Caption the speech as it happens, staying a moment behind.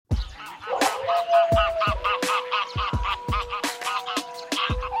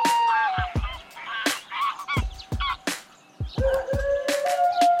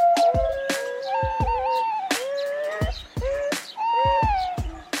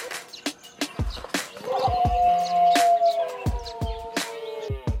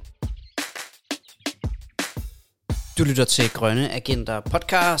Du lytter til Grønne Agenter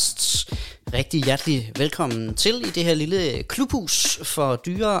Podcasts. Rigtig hjertelig velkommen til i det her lille klubhus for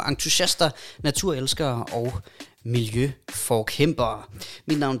dyre entusiaster, naturelskere og miljøforkæmpere.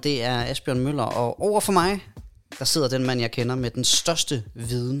 Mit navn det er Asbjørn Møller, og over for mig der sidder den mand jeg kender med den største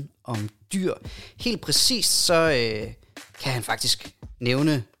viden om dyr. Helt præcist så kan han faktisk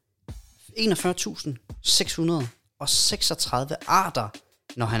nævne 41.636 arter,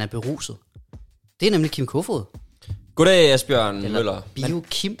 når han er beruset. Det er nemlig Kim Kofod. Goddag, Asbjørn Møller.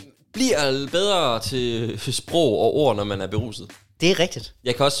 Bio-Kim. Bliver bedre til sprog og ord, når man er beruset. Det er rigtigt.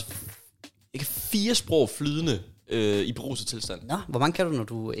 Jeg kan 4 sprog flydende i beruset tilstand. Nå, hvor mange kan du, når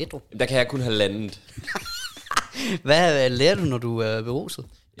du er ædru? Der kan jeg kun have landet. Hvad lærer du, når du er beruset?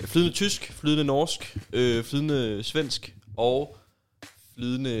 Flydende tysk, flydende norsk, flydende svensk og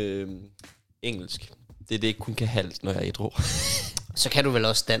flydende engelsk. Det er det, jeg kun kan have, når jeg er ædru. Så kan du vel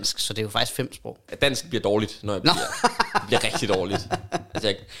også dansk, så det er jo faktisk 5 sprog. Dansk bliver dårligt, når jeg bliver rigtig dårligt. Altså,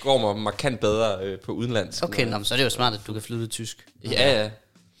 jeg går mig markant bedre på udenlandsk. Okay, så er det jo smart, at du kan flyde tysk. Ja.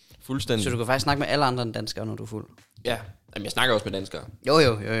 Fuldstændig. Så du kan faktisk snakke med alle andre end danskere, når du er fuld. Ja, jamen, jeg snakker også med danskere.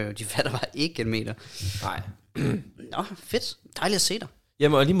 Jo, de fatter bare ikke en meter. Nej. Nå, fedt. Dejligt at se dig.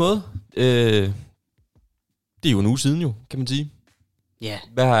 Jamen, og lige måde. Det er jo en uge siden jo, kan man sige. Ja.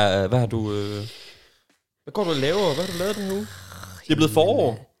 Hvad har du... hvad går du og laver? Hvad har du lavet den her uge? Det er blevet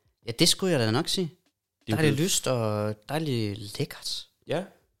forår. Ja, det skulle jeg da nok sige. Det er dejligt lyst og dejligt lækkert. Ja.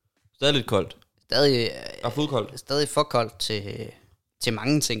 Stadig lidt koldt. Stadig, fodkoldt. Stadig for koldt til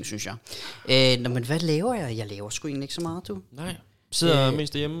mange ting, synes jeg. Men hvad laver jeg? Jeg laver sgu egentlig ikke så meget, du. Nej. Sidder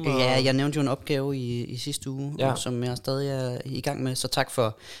mest derhjemme. Og... Ja, jeg nævnte jo en opgave i sidste uge, som jeg stadig er i gang med. Så tak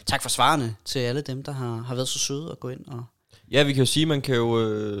for svarene til alle dem, der har været så søde at gå ind og... Ja, vi kan jo sige, man kan jo...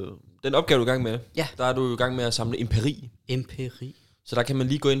 den opgave, du er i gang med, der er du jo i gang med at samle empiri. Empiri. Så der kan man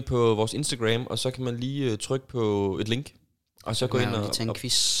lige gå ind på vores Instagram, og så kan man lige trykke på et link. Og så gå ind og tage en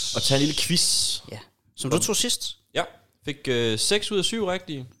quiz. Og tage en lille quiz. Ja. Som du tog sidst. Ja, fik 6 ud af 7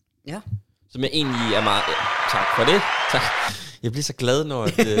 rigtige. Ja. Som jeg egentlig er meget... tak for det. Tak. Jeg bliver så glad, når...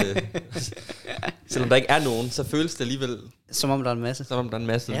 selvom der ikke er nogen, så føles det alligevel... Som om der er en masse. Som om der er en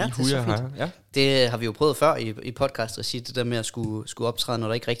masse lige hujer her. Ja. Det har vi jo prøvet før i podcast at sige det der med at skulle optræde, når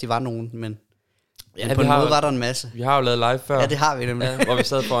der ikke rigtig var nogen, men på en måde var der en masse. Vi har jo lavet live før. Ja, det har vi nemlig. Ja, hvor vi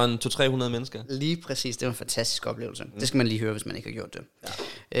sad foran 200-300 mennesker. Lige præcis, det var en fantastisk oplevelse. Det skal man lige høre, hvis man ikke har gjort det.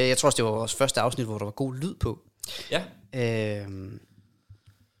 Ja. Jeg tror også, det var vores første afsnit, hvor der var god lyd på. Ja.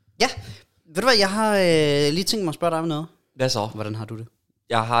 Ja, ved du hvad, jeg har lige tænkt mig at spørge dig om noget. Hvad så? Hvordan har du det?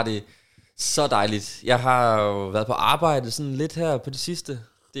 Jeg har det så dejligt. Jeg har jo været på arbejde sådan lidt her på det sidste.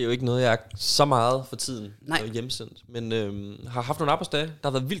 Det er jo ikke noget, jeg er så meget for tiden. Nej. Hjemmesendt. Men har haft nogle arbejdsdage, der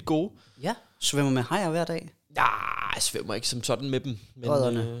har været vildt gode. Ja, svømmer med hajer hver dag? Ja, jeg svømmer ikke som sådan med dem. Men,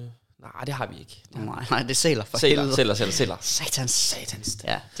 nej, det har vi ikke. Nej, det sælger for helvede. Sælger. Satans.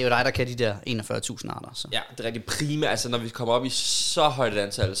 Ja, det er jo dig, der kan de der 41.000 arter. Så. Ja, det er rigtig prima. Altså, når vi kommer op i så højt et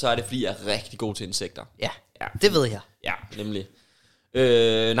antal, så er det, fordi jeg er rigtig god til insekter. Ja, det ved jeg. Ja, nemlig.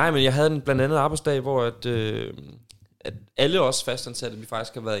 Nej, men jeg havde en blandt andet arbejdsdag, hvor at alle os fastansatte, vi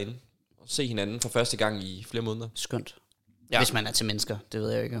faktisk har været inde og se hinanden for første gang i flere måneder. Skønt. Ja. Hvis man er til mennesker, det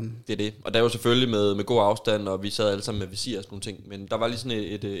ved jeg ikke om. Det er det. Og der er jo selvfølgelig med god afstand, og vi sad alle sammen med visir og sådan nogle ting. Men der var lige sådan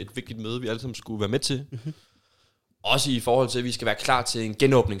et vigtigt møde, vi alle sammen skulle være med til. Mm-hmm. Også i forhold til, at vi skal være klar til en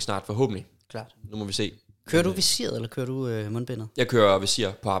genåbning snart, forhåbentlig. Klart. Nu må vi se. Kører du visiret, eller kører du mundbindet? Jeg kører visir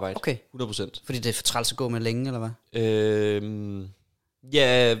på arbejde. Okay. 100%. Fordi det er for træls at gå med længe, eller hvad?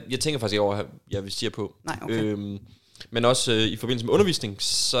 Ja, jeg tænker faktisk ikke over, at jeg visir på. Nej, okay. Men også i forbindelse med undervisning,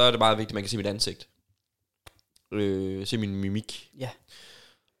 så er det meget vigtigt, at man kan se mit ansigt. Se min mimik. Ja.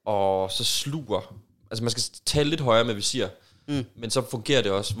 Og så sluger. Altså man skal tale lidt højere med visir. Men så fungerer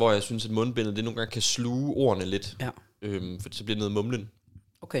det også, hvor jeg synes, at mundbindet det nogle gange kan sluge ordene lidt. Ja. For så bliver det noget mumlen.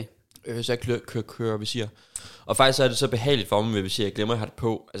 Okay. Så jeg kører visir. Og faktisk er det så behageligt for mig med visir. Jeg glemmer at have det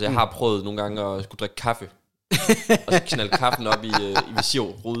på. Altså jeg har prøvet nogle gange at skulle drikke kaffe. Og så knalde kaffen op i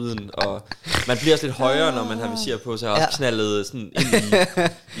visirruden. Og man bliver også lidt højere, når man har visir på. Så jeg har også knaldet sådan ind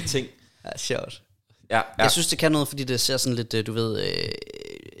i ting. Ja, sjovt. Ja. Jeg synes, det kan noget, fordi det ser sådan lidt, du ved,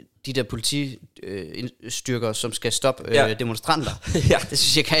 de der politistyrker, som skal stoppe demonstranter. Ja. Det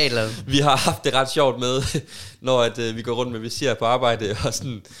synes jeg kan et eller andet. Vi har haft det ret sjovt med, når vi går rundt med visir på arbejde, og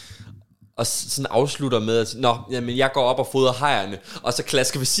sådan afslutter med, at jamen, jeg går op og fodrer hajerne, og så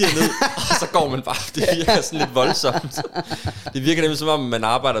klasker visiret ned, og så går man bare. Det virker sådan lidt voldsomt. Det virker nemlig som om, man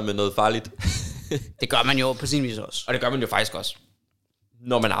arbejder med noget farligt. Det gør man jo på sin vis også. Og det gør man jo faktisk også,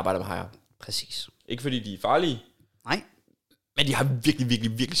 når man arbejder med hajer. Præcis. Ikke fordi de er farlige. Nej. Men de har virkelig,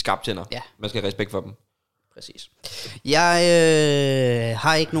 virkelig, virkelig skarpe tænder. Ja. Man skal have respekt for dem. Præcis. Jeg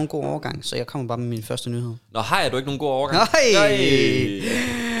har ikke nogen god overgang, så jeg kommer bare med min første nyhed. Nå, har du ikke nogen god overgang? Nej!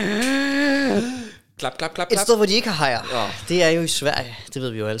 Klap, klap, klap, Et klap. sted, hvor de ikke har hajer, Ja. det er jo i Sverige. Det ved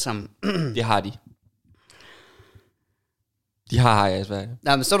vi jo alle sammen. Det har de. De har hajer i Sverige.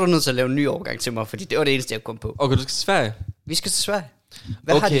 Nej, men så er du nødt til at lave en ny overgang til mig, fordi det var det eneste, jeg kom på. Okay, du skal til Sverige? Vi skal til Sverige.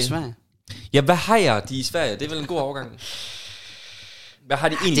 Hvad har de i Sverige? Ja, hvad hajer de i Sverige? Det er vel en god overgang. Hvad har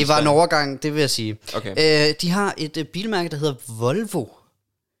de egentlig Det var i en Sverige? overgang, det vil jeg sige. Okay. De har et bilmærke, der hedder Volvo.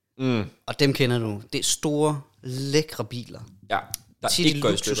 Og dem kender du. Det er store, lækre biler. Ja, der Tit ikke i går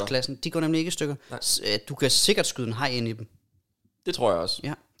i stykker. luksusklassen. De går nemlig ikke i stykker. Du kan sikkert skyde en haj ind i dem. Det tror jeg også.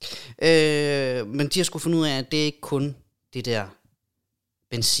 Ja. Men de har sgu fundet ud af, at det er ikke kun det der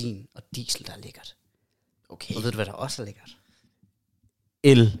benzin og diesel, der er lækkert. Okay. Og ved du, hvad der også er lækkert?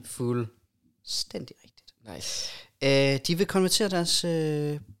 El. Fuldstændig rigtigt. Nice. De vil konvertere deres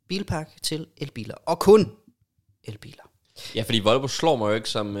bilpark til elbiler. Og kun elbiler. Ja, fordi Volvo slår mig jo ikke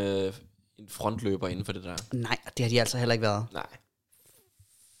som en frontløber inden for det der. Nej, det har de altså heller ikke været. Nej.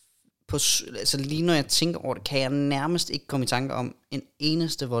 Altså lige når jeg tænker over det, kan jeg nærmest ikke komme i tanke om en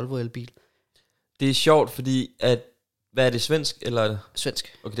eneste Volvo elbil. Det er sjovt, fordi at... Hvad er det, svensk eller...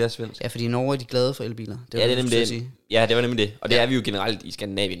 Svensk. Okay, det er svensk. Ja, fordi i Norge er de glade for elbiler. Ja, det er nemlig det. Sige. Ja, det var nemlig det. Og det er vi jo generelt i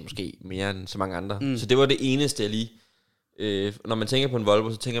Skandinavien måske, mere end så mange andre. Så det var det eneste, jeg lige... når man tænker på en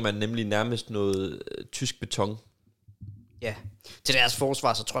Volvo, så tænker man nemlig nærmest noget tysk beton. Ja. Til deres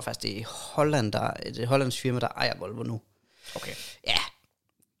forsvar, så tror jeg faktisk, det er Holland, det hollandsk firma, der ejer Volvo nu. Okay. Ja.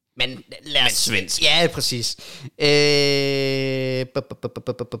 Men lad os... svensk. Ja, præcis.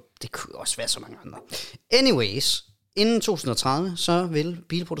 Det kunne også være så mange andre. Anyways, inden 2030, så vil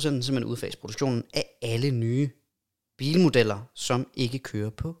bilproducenten simpelthen udfase produktionen af alle nye bilmodeller, som ikke kører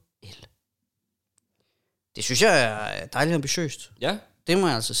på el. Det synes jeg er dejligt ambitiøst. Ja. Det må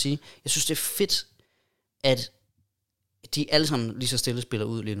jeg altså sige. Jeg synes, det er fedt, at de alle sammen lige så stille spiller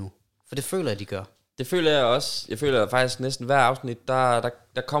ud lige nu. For det føler jeg, de gør. Det føler jeg også. Jeg føler faktisk næsten hver afsnit,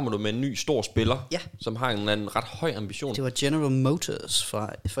 der kommer du med en ny stor spiller, Ja. som har en eller anden ret høj ambition. Det var General Motors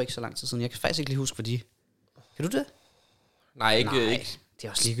for ikke så lang tid siden. Jeg kan faktisk ikke lige huske, hvad de... Kan du det? Nej, ikke det er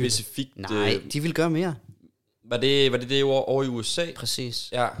også ligegyldigt. specifikt. Nej, de vil gøre mere. Var det over i USA? Præcis.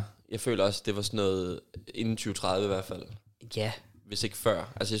 Ja, jeg føler også, det var sådan noget inden 2030 i hvert fald. Ja, Hvis ikke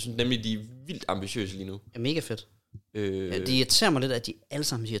før. Altså, jeg synes nemlig, de er vildt ambitiøse lige nu. det er mega fedt. Ja, det irriterer mig lidt, at de alle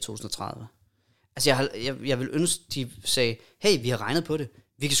sammen siger 2030. Altså, jeg vil ønske, de sagde, hey, vi har regnet på det.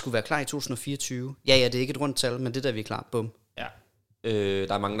 Vi kan sgu være klar i 2024. Ja, det er ikke et rundt tal, men det der, vi er klar. Bum. Ja.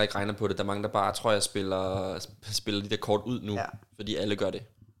 Der er mange, der ikke regner på det. Der er mange, der bare, tror jeg, spiller de der kort ud nu. Ja. Fordi alle gør det.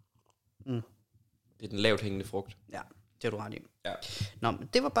 Mm. Det er den lavt hængende frugt. Ja, det har du ret i. Ja. Nå, men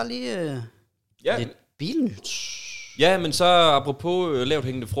det var bare lige Ja. lidt bilnyt. Ja, men så apropos lavt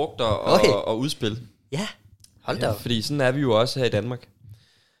hængende frugter og udspil. Ja, hold da op. Fordi sådan er vi jo også her i Danmark.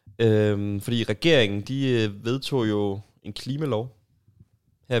 Fordi regeringen, de vedtog jo en klimalov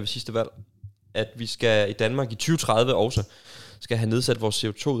her ved sidste valg, at vi skal i Danmark i 2030 også skal have nedsat vores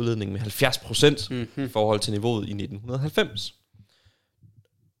CO2-udledning med 70% i forhold til niveauet i 1990.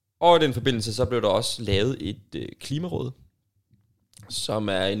 Og i den forbindelse så blev der også lavet et klimaråd, som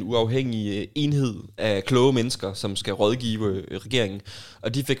er en uafhængig enhed af kloge mennesker, som skal rådgive regeringen.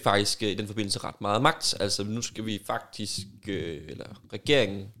 Og de fik faktisk i den forbindelse ret meget magt. Altså nu skal vi faktisk, eller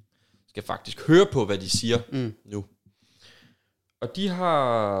regeringen skal faktisk høre på, hvad de siger nu. Og de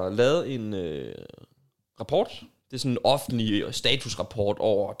har lavet en rapport. Det er sådan en offentlig statusrapport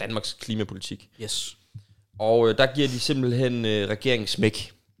over Danmarks klimapolitik. Yes. Og der giver de simpelthen regeringen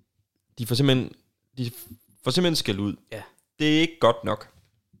smæk. De får simpelthen skæld ud. Ja. Det er ikke godt nok.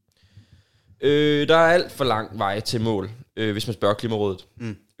 Der er alt for lang vej til mål, hvis man spørger Klimarådet.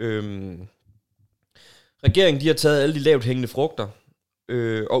 Regeringen, de har taget alle de lavt hængende frugter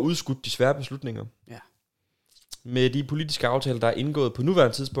og udskudt de svære beslutninger. Ja. Med de politiske aftaler, der er indgået på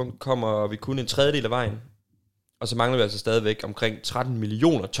nuværende tidspunkt, kommer vi kun en tredjedel af vejen. Og så mangler vi altså stadigvæk omkring 13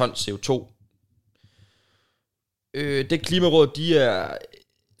 millioner tons CO2. Det Klimaråd, de er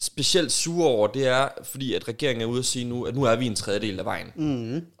specielt sure over, det er, fordi at regeringen er ude at sige nu, at nu er vi en tredjedel af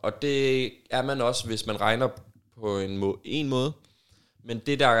vejen. Og det er man også, hvis man regner på en måde. Men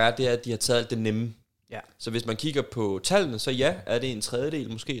det der er, det er, at de har taget alt det nemme. Ja. Så hvis man kigger på tallene, så ja, er det en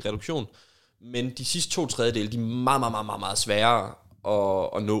tredjedel, måske reduktion. Men de sidste 2 tredjedele, de er meget, meget, meget, meget, meget sværere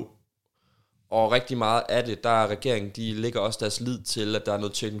at nå. Og rigtig meget af det, der er regeringen, de lægger også deres lid til, at der er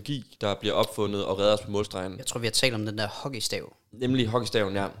noget teknologi, der bliver opfundet og redder os på målstregen. Jeg tror, vi har talt om den der hockeystav. Nemlig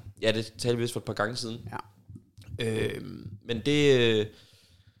hockeystaven, ja. Ja, det talte vi vist for et par gange siden. Ja. Men det...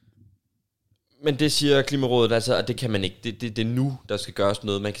 Men det siger Klimarådet, altså, at det kan man ikke. Det er nu, der skal gøres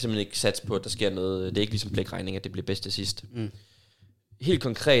noget. Man kan simpelthen ikke satse på, at der sker noget. Det er ikke ligesom blækregning, at det bliver bedst til sidst. Helt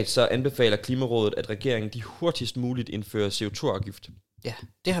konkret så anbefaler Klimarådet, at regeringen de hurtigst muligt indfører CO2-afgift. Ja,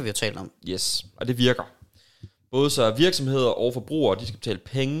 det har vi jo talt om. Yes, og det virker. Både så virksomheder og forbrugere, de skal betale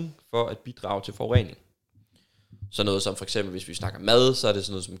penge for at bidrage til forurening. Så noget som for eksempel, hvis vi snakker mad, så er det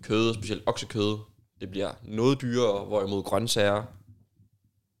sådan noget som kød, specielt oksekød. Det bliver noget dyrere, hvorimod grøntsager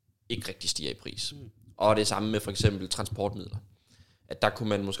ikke rigtig stiger i pris. Og det er samme med for eksempel transportmidler. At der kunne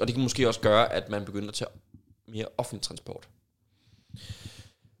man måske, og det kan måske også gøre, at man begynder at tage mere offentlig transport.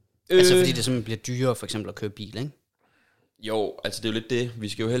 Altså fordi det simpelthen bliver dyrere for eksempel at køre bil, ikke? Jo, altså det er jo lidt det. Vi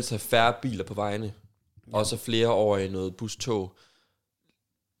skal jo helst have færre biler på vejene. Ja. Og så flere over i noget bus-tog.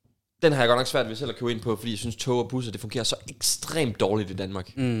 Den har jeg godt nok svært ved selv at købe ind på, fordi jeg synes, tog og busser, det fungerer så ekstremt dårligt i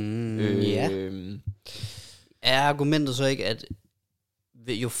Danmark. Ja. Er argumentet så ikke, at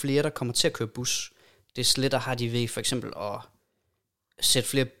jo flere, der kommer til at køre bus, det lettere har de ved for eksempel at sætte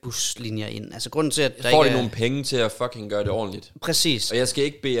flere buslinjer ind. Altså grunden til, at der får ikke de nogle penge til at fucking gøre det ordentligt. Præcis. Og jeg skal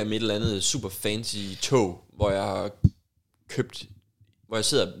ikke bede om et eller andet super fancy tog, hvor jeg har købt, hvor jeg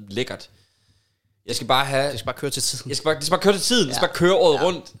sidder lækkert. Jeg skal bare have... Det skal bare køre til tiden. Det skal bare køre til tiden. Det skal bare køre året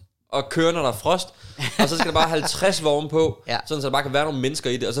rundt. Og køre, når der er frost. Og så skal der bare 50 vogne på. Sådan, så der bare kan være nogle mennesker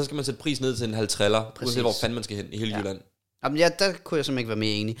i det. Og så skal man sætte pris ned til en halv triller. Uanset hvor fanden man skal hen i hele Jylland. Jamen ja, der kunne jeg simpelthen ikke være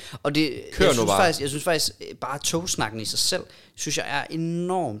mere enig. Og det, jeg synes faktisk, bare togsnakken i sig selv, synes jeg er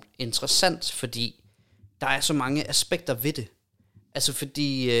enormt interessant, fordi der er så mange aspekter ved det. Altså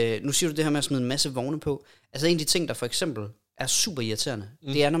fordi, nu siger du det her med at smide en masse vogne på. Altså en af de ting, der for eksempel er super irriterende,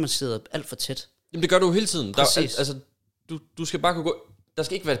 det er, når man sidder alt for tæt. Jamen det gør du jo hele tiden. Altså, du skal bare kunne gå... Der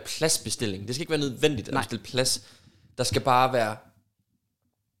skal ikke være pladsbestilling. Det skal ikke være nødvendigt at bestille plads. Der skal bare være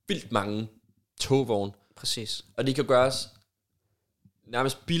vildt mange togvogne. Præcis. Og det kan gøres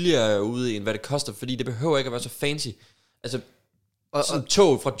nærmest billigere ude end hvad det koster, fordi det behøver ikke at være så fancy. Altså sådan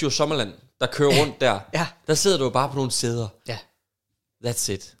tog fra Djurs Sommerland, der kører rundt der. Der sidder du jo bare på nogle sæder. Ja.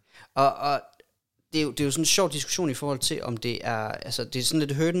 That's it. Og det er jo sådan en sjov diskussion i forhold til, om det er, altså det er sådan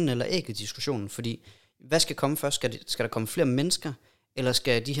lidt hønen eller ægget diskussionen, fordi hvad skal komme først? Skal der komme flere mennesker? Eller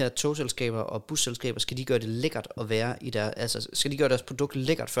skal de her togselskaber og busselskaber, skal de gøre det lækkert at være i der, altså skal de gøre deres produkt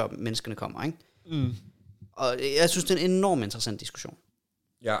lækkert, før menneskene kommer, ikke? Og jeg synes, det er en enormt interessant diskussion.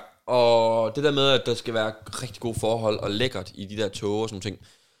 Ja, og det der med, at der skal være rigtig gode forhold og lækkert i de der tog og sådan ting,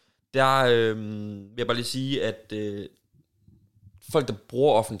 der vil jeg bare lige sige, at folk, der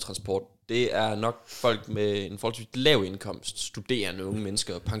bruger offentlig transport, det er nok folk med en forholdsvis lav indkomst, studerende, unge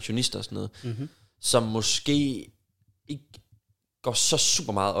mennesker, pensionister og sådan noget, som måske ikke går så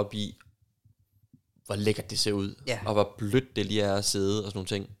super meget op i, hvor lækkert det ser ud, og hvor blødt det lige er at sidde og sådan nogle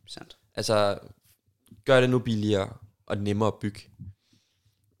ting. Sandt. Altså, gør det nu billigere og nemmere at bygge.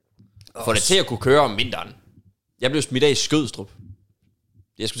 Få det til at kunne køre om vinteren. Jeg blev smidt af i Skødstrup.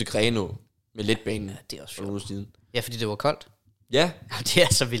 Jeg skulle til Grenaa med letbanen. Ja, det er også sjovt. Ja, fordi det var koldt. Ja. Det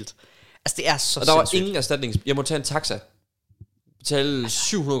er så vildt. Altså, det er så og der var ingen erstatning. Jeg må tage en taxa. Betale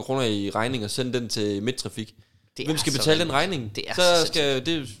 700 kroner i regning og sende den til Midttrafik. Hvem skal betale den regning? Så skal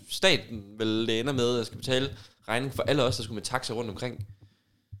det staten vel det ender med, at skal betale regning for alle os, der skulle med taxa rundt omkring.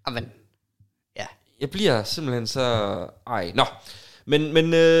 Amen. Ja. Jeg bliver simpelthen så... Nå.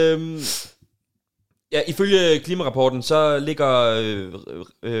 Men ja, ifølge klimarapporten, så ligger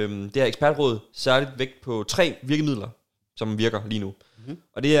det her ekspertråd særligt vægt på 3 virkemidler, som virker lige nu.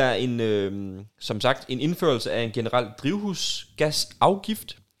 Og det er som sagt en indførelse af en generel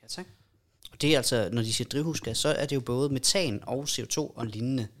drivhusgasafgift. Ja, tak. Og det er altså, når de siger drivhusgas, så er det jo både metan og CO2 og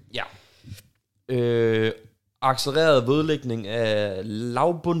lignende. Ja. Accelereret vedlægning af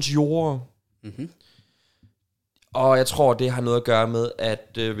lavbundsjorder. Og jeg tror, det har noget at gøre med,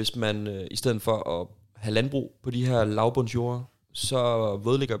 at hvis man i stedet for at have landbrug på de her lavbundsjorder, så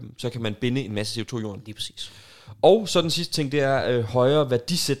vedlægger dem, så kan man binde en masse CO2 i jorden. Lige præcis. Og så den sidste ting, det er højere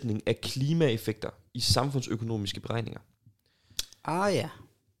værdisætning af klimaeffekter i samfundsøkonomiske beregninger. Ja.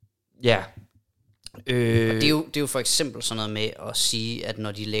 Ja. Det er jo for eksempel sådan noget med at sige, at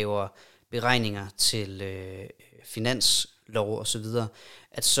når de laver beregninger til finanslov og så videre,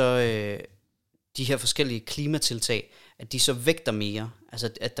 at så de her forskellige klimatiltag, at de så vægter mere, altså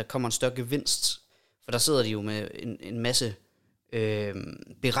at der kommer en større gevinst, for der sidder de jo med en masse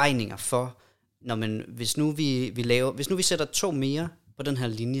beregninger for, hvis nu vi sætter 2 mere på den her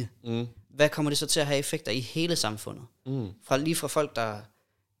linje, hvad kommer det så til at have effekter i hele samfundet? Lige fra folk, der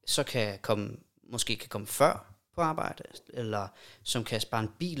så måske kan komme før på arbejde, eller som kan spare en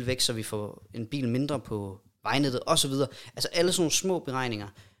bil væk, så vi får en bil mindre på vejnettet, og så videre. Altså alle sådan nogle små beregninger,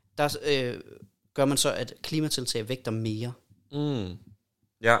 der gør man så, at klimatiltag vægter mere.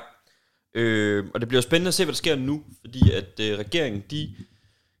 Ja, Og det bliver spændende at se, hvad der sker nu, fordi at regeringen, de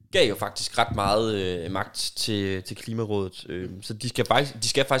gav jo faktisk ret meget magt til Klimarådet. Så de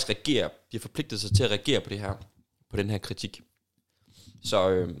skal faktisk reagere. De har forpligtet sig til at reagere på den her kritik.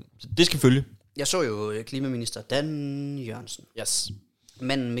 Så det skal følge. Jeg så jo klimaminister Dan Jørgensen. Yes.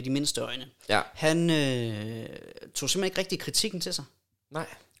 Manden med de mindste øjne. Ja. Han tog simpelthen ikke rigtig kritikken til sig. Nej.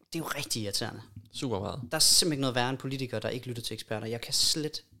 Det er jo rigtig irriterende. Super meget. Der er simpelthen ikke noget værre end politikere, der ikke lytter til eksperter. Jeg kan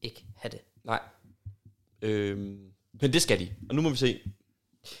slet ikke have det. Nej. Men det skal de. Og nu må vi se.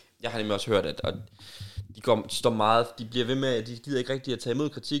 Jeg har nemlig også hørt, at de står meget, de bliver ved med, de gider ikke rigtig at tage imod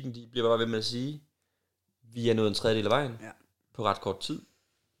kritikken, de bliver bare ved med at sige, vi er nået en tredjedel af vejen på ret kort tid.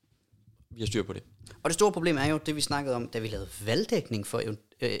 Vi har styr på det. Og det store problem er jo, det vi snakkede om, da vi lavede valgdækning for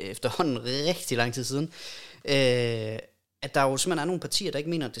efterhånden rigtig lang tid siden, at der jo simpelthen er nogle partier, der ikke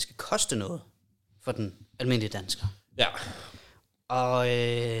mener, at det skal koste noget for den almindelige dansker. Ja. Og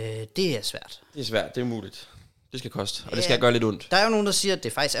det er svært. Det er svært, det er umuligt. Det skal koste, og det skal gøre lidt ondt. Der er jo nogen, der siger, at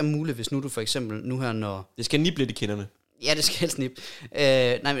det faktisk er muligt, hvis nu du for eksempel nu her, når... Det skal nippe lidt i kinderne. Ja, det skal helst nippe.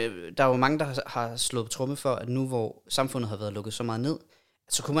 Der er jo mange, der har slået på tromme for, at nu hvor samfundet har været lukket så meget ned,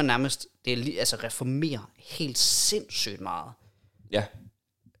 så kunne man nærmest reformere helt sindssygt meget. Ja.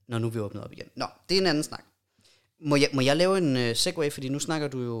 Når nu vi åbner op igen. Nå, det er en anden snak. Må jeg lave en segue, fordi nu snakker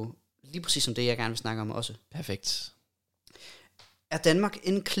du jo lige præcis om det, jeg gerne vil snakke om også. Perfekt. Er Danmark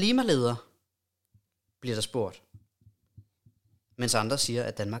en klimaleder? Bliver der spurgt. Mens andre siger,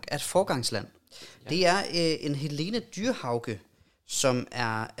 at Danmark er et forgangsland. Ja. Det er en Helene Dyrhauge, som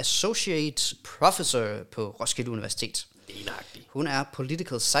er Associate Professor på Roskilde Universitet. Hun er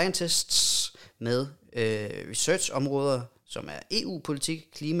Political Scientist med researchområder, som er EU-politik,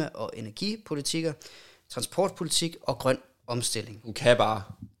 klima- og energipolitikker, transportpolitik og grøn omstilling.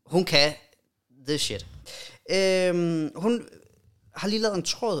 Hun kan the shit. Hun har lige lavet en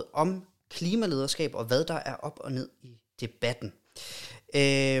tråd om klimalederskab og hvad der er op og ned i debatten.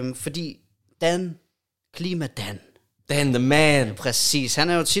 Fordi Dan Dan the man. Præcis, han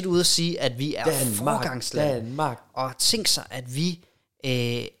er jo tit ude at sige, at vi er forgangsland. Danmark. Og tænk sig, at vi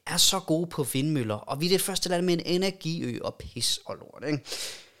er så gode på vindmøller, og vi er det første land med en energiø og pis og lort, ikke?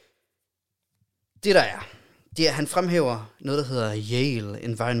 Det er, han fremhæver noget, der hedder Yale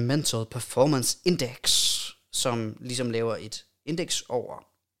Environmental Performance Index, som ligesom laver et indeks over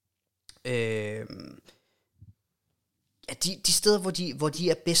de steder, hvor de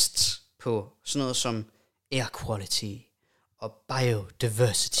er bedst på sådan noget som air quality og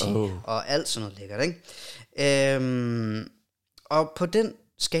biodiversity og alt sådan noget lækkert, ikke? Og på den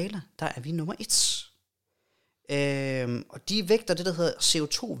skala, der er vi nummer 1. Og de vægter det, der hedder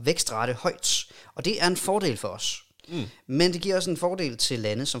CO2-vækstrate højt, og det er en fordel for os. Men det giver også en fordel til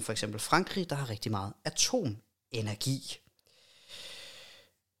lande som for eksempel Frankrig, der har rigtig meget atomenergi.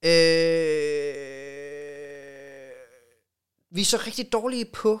 Vi er så rigtig dårlige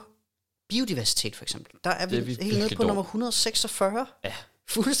på biodiversitet, for eksempel. Der er vi helt nede på nummer 146. Ja.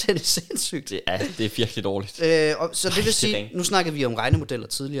 Fuldstændig sindssygt. Det er virkelig dårligt. Så det vil sige, nu snakkede vi om regnemodeller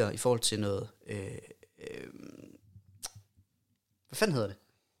tidligere i forhold til noget... hvad fanden hedder det?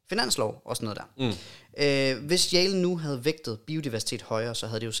 Finanslov og sådan noget der. Hvis Yale nu havde vægtet biodiversitet højere, så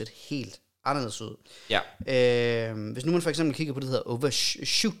havde det jo set helt anderledes ud. Ja. Hvis nu man for eksempel kigger på det, der hedder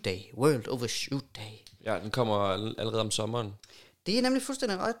Overshoot Day, World Overshoot Day. Ja, den kommer allerede om sommeren. Det er nemlig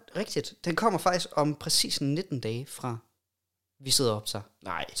fuldstændig rigtigt. Den kommer faktisk om præcis 19 dage fra vi sidder og optager.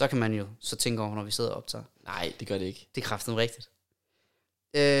 Nej. Så kan man jo så tænke over, når vi sidder og optager. Nej, det gør det ikke. Det er kraftigt rigtigt.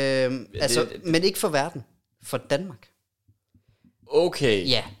 Men ikke for verden. For Danmark. Okay.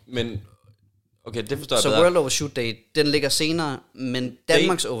 Ja. Men, okay, det forstår jeg så bedre. World Overshoot Day, den ligger senere, men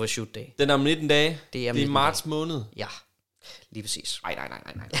Danmarks Overshoot Day. Den er om 19 dage. Det er marts måned. Ja, lige præcis. Nej.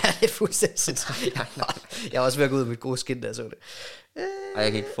 Ja, det er fuldstændig. Jeg er også ved at gå ud af mit gode skin, da jeg så det. Ej,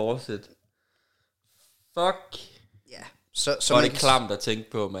 jeg kan ikke fortsætte. Fuck. Ja. Så var det klamt at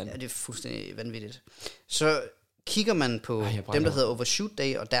tænke på, mand. Ja, det er fuldstændig vanvittigt. Så kigger man på dem, der hedder Overshoot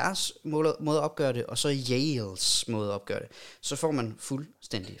Day, og deres måde at opgøre det, og så Yales måde at opgøre det, så får man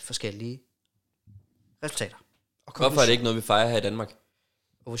fuldstændig forskellige resultater. Hvorfor er det ikke noget, vi fejrer her i Danmark?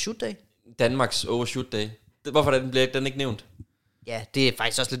 Overshoot Day? Danmarks Overshoot Day. Hvorfor bliver den ikke nævnt? Ja, det er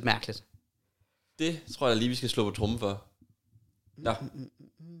faktisk også lidt mærkeligt. Det tror jeg lige, vi skal slå på trommen for. Ja.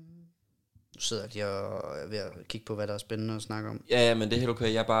 Nu sidder jeg og er ved at kigge på, hvad der er spændende at snakke om. Ja, men det er helt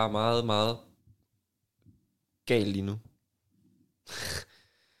okay. Jeg er bare meget, meget gal lige nu.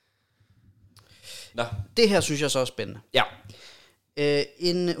 Nå. Det her synes jeg så er spændende. Ja.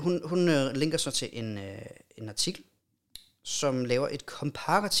 Hun linker så til en artikel, som laver et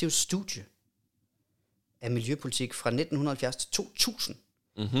komparativt studie af miljøpolitik fra 1970 til 2000.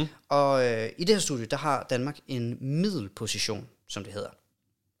 Mm-hmm. Og i det her studie, der har Danmark en middelposition, som det hedder.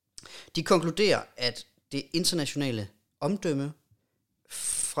 De konkluderer, at det internationale omdømme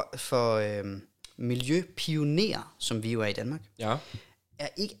for miljøpionerer, som vi jo er i Danmark, Ja.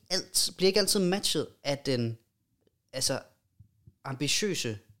 bliver ikke altid matchet af den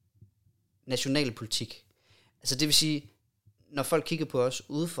ambitiøse nationale politik. Altså det vil sige, når folk kigger på os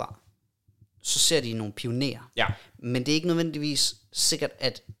udefra, så ser de nogle pionerer. Ja. Men det er ikke nødvendigvis sikkert,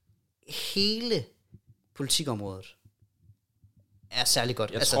 at hele politikområdet er særlig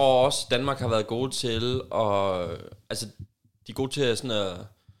godt. Jeg tror også, Danmark har været gode til at... Altså, de er gode til at sådan at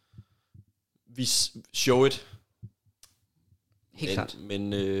show it. Helt klart.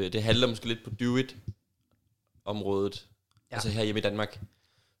 Men det handler måske lidt på do it-området. Ja. Altså her hjemme i Danmark.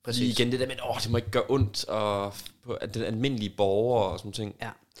 Præcis. Lige igen det der med, det må ikke gøre ondt, og på den almindelige borger og sådan ting.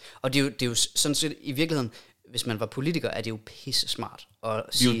 Ja, og det er jo sådan set i virkeligheden, hvis man var politiker, er det jo pisse smart at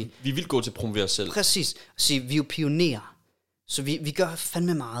sige... Vi vil gå til at promovere os selv. Præcis, at sige, vi er jo pionerer, så vi gør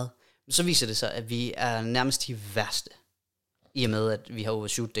fandme meget. Men så viser det sig, at vi er nærmest de værste, i og med, at vi har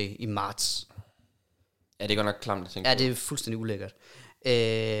overshoot day i marts. Ja, det er godt nok klamt at tænke Ja, på. det er fuldstændig ulækkert.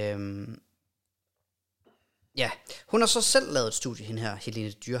 Ja, hun har så selv lavet et studie, hende her,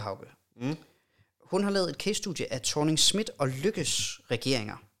 Helene Dyrhauge. Mm. Hun har lavet et case-studie af Thorning-Schmidt og Lykkes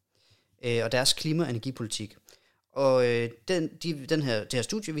regeringer, og deres klima- og energipolitik. Og det her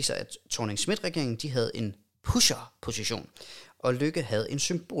studie viser, at Thorning-Schmidt-regeringen, de havde en pusher-position, og Lykke havde en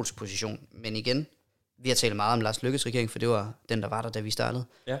symbolsk position. Men igen, vi har talt meget om Lars Lykkes regering, for det var den, der var der, da vi startede.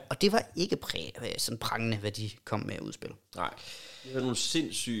 Ja. Og det var ikke sådan prangende, hvad de kom med at udspille. Nej. Det var nogle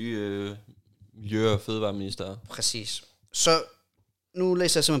sindssyge miljø- og fødevareminister. Præcis. Så nu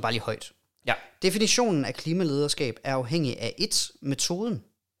læser jeg simpelthen bare lige højt. Ja. Definitionen af klimalederskab er afhængig af metoden.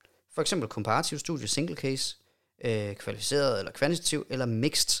 For eksempel komparativ studie, single case, kvalificeret eller kvantitativ, eller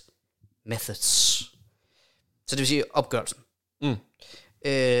mixed methods. Så det vil sige opgørelsen. Mm.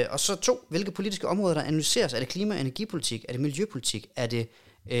 Og så 2, hvilke politiske områder, der analyseres. Er det klima- og energipolitik? Er det miljøpolitik? Er det...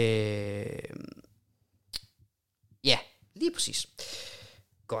 ja, lige præcis.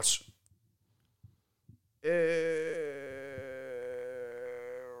 Godt.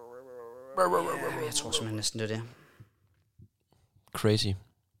 Jeg tror simpelthen næsten, det er det. Crazy.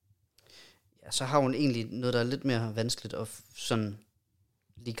 Ja, så har hun egentlig noget, der er lidt mere vanskeligt at sådan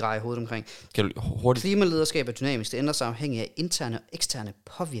lige greje i hovedet omkring. Kan du hurtigt... Klimalederskab er dynamisk. Det ændrer sig afhængig af interne og eksterne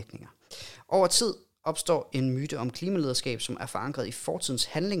påvirkninger. Over tid opstår en myte om klimalederskab, som er forankret i fortidens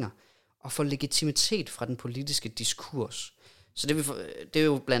handlinger og får legitimitet fra den politiske diskurs. Så det er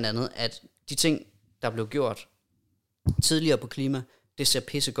jo blandt andet, at de ting, der blev gjort tidligere på klima, det ser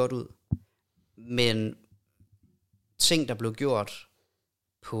pisse godt ud. Men ting, der blev gjort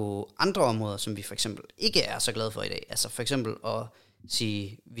på andre områder, som vi for eksempel ikke er så glade for i dag, altså for eksempel at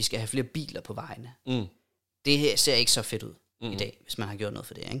sige, vi skal have flere biler på vejene, det ser ikke så fedt ud i dag, hvis man har gjort noget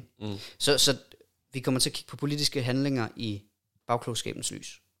for det, ikke? Så vi kommer til at kigge på politiske handlinger i bagklogskabens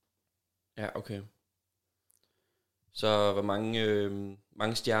lys. Ja, okay. Så hvor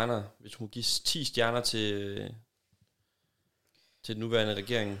mange stjerner, hvis hun gives 10 stjerner til den nuværende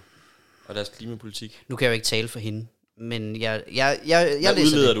regering og deres klimapolitik? Nu kan jeg jo ikke tale for hende, men jeg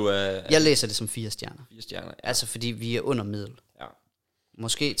læser det som 4 stjerner. 4 stjerner, ja. Altså fordi vi er under middel. Ja.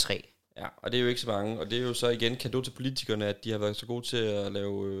 Måske 3. Ja, og det er jo ikke så mange, og det er jo så igen cadeau til politikerne, at de har været så gode til at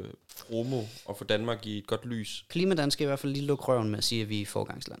lave promo og få Danmark i et godt lys. Klimadan skal i hvert fald lige lukke røven med at sige, at vi er i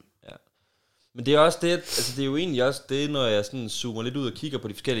forgangsland. Ja. Men det er også det, altså det er jo egentlig også det, når jeg sådan zoomer lidt ud og kigger på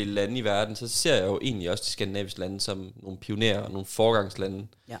de forskellige lande i verden, så ser jeg jo egentlig også de skandinaviske lande som nogle pionerer og nogle forgangslande.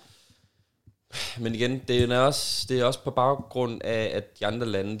 Ja. Men igen, det er også på baggrund af, at de andre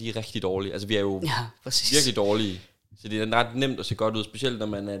lande, de er rigtig dårlige. Altså vi er jo virkelig dårlige. Så det er ret nemt at se godt ud, specielt når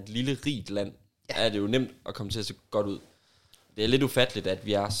man er et lille, rigt land. Ja. Er det jo nemt at komme til at se godt ud. Det er lidt ufatteligt, at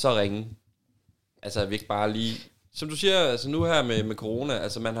vi er så ringe. Altså, vi ikke bare lige... Som du siger, altså nu her med corona,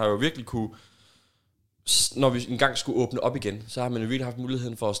 altså man har jo virkelig kunne... Når vi engang skulle åbne op igen, så har man jo virkelig haft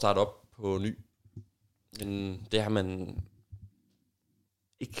muligheden for at starte op på ny. Men det har man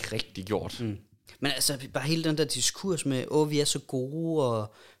ikke rigtig gjort. Men altså, bare hele den der diskurs med, vi er så gode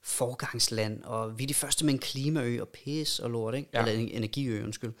og forgangsland, og vi er de første med en klimaø og pis og lort, ikke? Ja. Eller en energiø,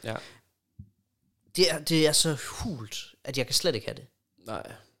 undskyld. Ja. Det er så hult, at jeg kan slet ikke have det.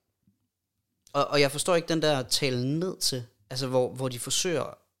 Nej. Og jeg forstår ikke den der tale ned til, altså hvor de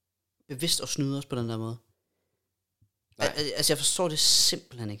forsøger bevidst at snyde os på den der måde. Altså jeg forstår det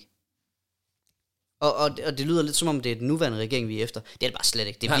simpelthen ikke. Og det lyder lidt som om, det er den nuværende regering, vi er efter. Det er det bare slet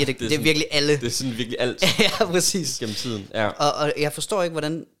ikke. Det er virkelig alle. Det er sådan virkelig alt. Ja, præcis. Gennem tiden, ja. Og jeg forstår ikke,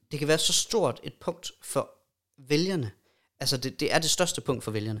 hvordan det kan være så stort et punkt for vælgerne, Altså, det er det største punkt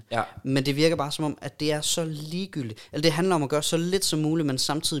for vælgerne. Ja. Men det virker bare som om, at det er så ligegyldigt. Eller det handler om at gøre så lidt som muligt, men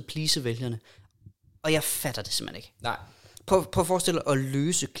samtidig please vælgerne. Og jeg fatter det simpelthen ikke. Nej. Prøv at forestille dig at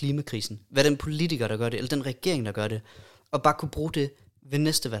løse klimakrisen. Hvad den politiker, der gør det, eller den regering, der gør det. Og bare kunne bruge det ved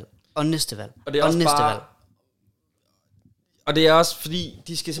næste valg. Og næste valg. Og det er og også næste bare, valg. Og det er også fordi,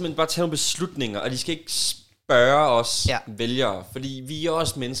 de skal simpelthen bare tage nogle beslutninger, og de skal ikke spørge os vælgere, fordi vi er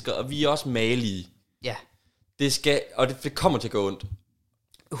også mennesker, og vi er også malige. Ja. Det skal, og det kommer til at gå ondt.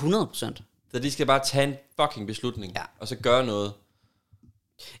 100%. Så de skal bare tage en fucking beslutning, og så gøre noget.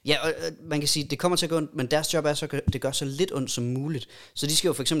 Ja, og man kan sige, det kommer til at gå ondt, men deres job er så, at det gør så lidt ondt som muligt. Så de skal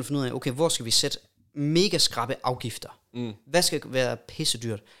jo for eksempel finde ud af, okay, hvor skal vi sætte mega skrappe afgifter? Hvad skal være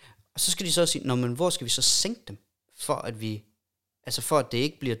pissedyrt? Og så skal de så sige, men hvor skal vi så sænke dem, for at vi, altså for at det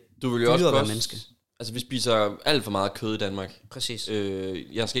ikke bliver dyrere at være menneske? Altså vi spiser alt for meget kød i Danmark. Præcis.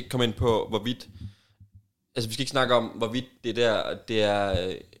 Jeg skal ikke komme ind på, hvorvidt, altså vi skal ikke snakke om, hvorvidt det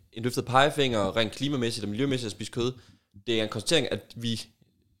er en løftet pegefinger, rent klimamæssigt og miljømæssigt at spise kød. Det er en konstatering, at vi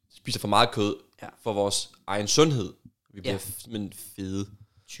spiser for meget kød for vores egen sundhed. Vi bliver simpelthen fede.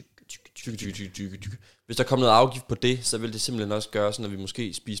 Tykke. Hvis der kommer noget afgift på det, så vil det simpelthen også gøre sådan, at vi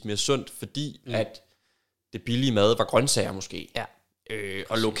måske spiser mere sundt, fordi at det billige mad var grøntsager måske. Ja.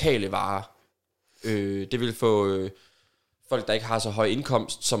 Og lokale varer. Det vil få folk, der ikke har så høj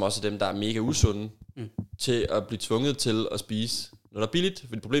indkomst, som også er dem, der er mega usunde, til at blive tvunget til at spise noget, der er billigt.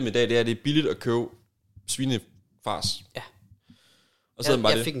 For problemet i dag, det er, at det er billigt at købe svinefars. Ja. Og så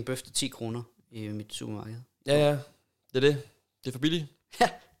jeg fik en bøf til 10 kroner i mit supermarked. Ja, det er det. Det er for billigt. Ja,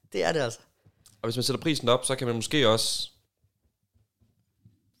 det er det altså. Og hvis man sætter prisen op, så kan man måske også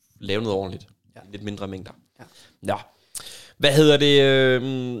lave noget ordentligt. Ja. Lidt mindre mængder. Ja. Hvad hedder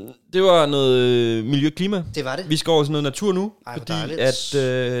det? Det var noget miljø-klima. Det var det. Vi skal over til noget natur nu. Ej, fordi at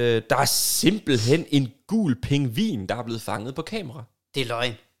der er simpelthen en gul pingvin, der er blevet fanget på kamera. Det er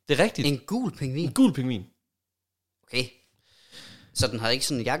løgn. Det er rigtigt. En gul pingvin? En gul pingvin. Okay. Så den havde ikke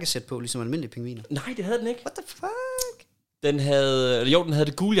sådan en jakkesæt på, ligesom almindelige pingviner? Nej, det havde den ikke. What the fuck? Den havde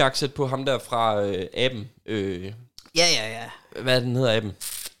det gule jakkesæt på, ham der fra aben. Ja. Hvad er den hedder, aben?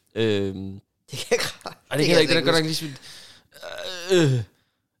 Det kan ikke. Det kan ikke. Det er godt ligesom.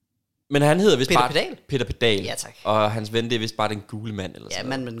 Men han hedder vist Peter bare Pedal? Peter Pedal. Ja, tak. Og hans ven, det er vist bare den gule mand. Eller sådan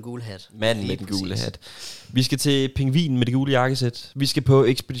manden med den gule hat. Manden med den gule hat. Vi skal til pingvinen med det gule jakkesæt. Vi skal på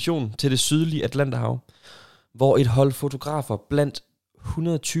ekspedition til det sydlige Atlanterhav, hvor et hold fotografer blandt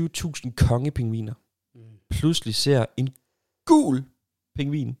 120.000 kongepingviner pludselig ser en gul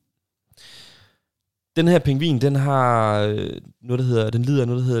pingvin. Den her pingvin, den har noget,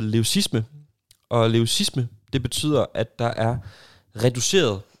 der hedder leucisme. Og leucisme, det betyder, at der er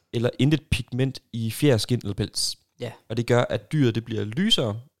reduceret eller intet pigment i fjer, skin eller pels. Ja. Og det gør, at dyret det bliver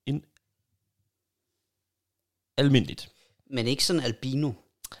lysere end almindeligt. Men ikke sådan albino.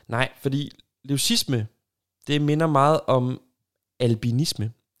 Nej, fordi leucisme, det minder meget om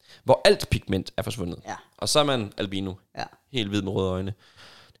albinisme, hvor alt pigment er forsvundet. Ja. Og så er man albino. Ja. Helt hvid med røde øjne.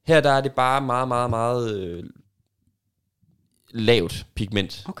 Her der er det bare meget, meget, meget lavt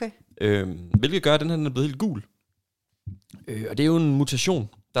pigment. Okay. Hvilket gør, at den her er blevet helt gul. Og det er jo en mutation,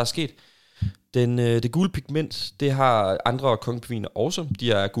 der er sket. Det gule pigment, det har andre kongepingviner også.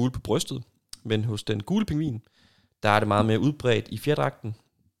 De er gule på brystet. Men hos den gule pingvin, der er det meget mere udbredt i fjerdragten.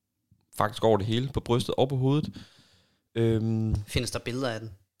 Faktisk over det hele, på brystet og på hovedet. Findes der billeder af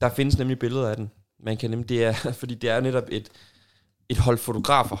den? Der findes nemlig billeder af den. Man kan nemlig, det er, fordi det er netop et hold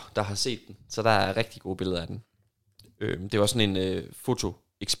fotografer, der har set den. Så der er rigtig gode billeder af den. Det var sådan en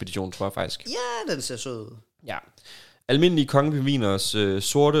fotoekspedition, tror jeg faktisk. Ja, den ser sød ud. Ja. Almindelige kongepingviners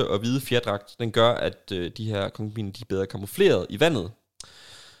sorte og hvide fjerdragt, den gør, at de her kongepingviner, de er bedre kamufleret i vandet.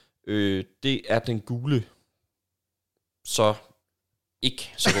 Det er den gule så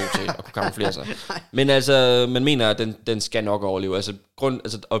ikke så god til at kunne kamuflere sig. Men altså, man mener, at den skal nok overleve.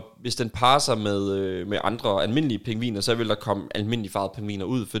 Og hvis den parer sig med andre almindelige pingviner, så vil der komme almindelige farvede pingviner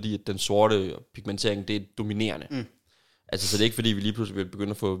ud, fordi at den sorte pigmentering, det er dominerende. Altså, så det er ikke fordi, vi lige pludselig vil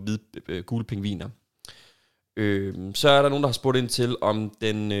begynde at få hvide, gule pingviner. Så er der nogen, der har spurgt ind til, om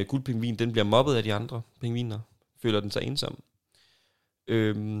den gule pingvin, den bliver mobbet af de andre pingviner. Føler den sig ensom.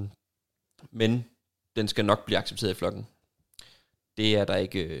 Men den skal nok blive accepteret i flokken. Det er der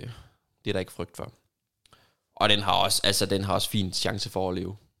ikke frygt for. Og den har også fin chance for at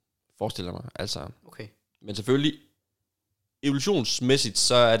overleve. Forestiller mig. Altså. Okay. Men selvfølgelig, evolutionsmæssigt,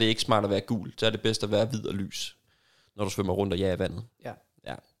 så er det ikke smart at være gul. Så er det bedst at være hvid og lys, når du svømmer rundt og jager i vandet. Ja.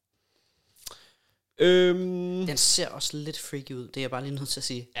 Den ser også lidt freaky ud. Det er jeg bare lige nødt til at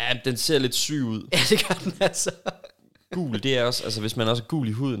sige. Ja, den ser lidt syg ud. Ja, det gør den altså. Gul, det er også, altså hvis man også er gul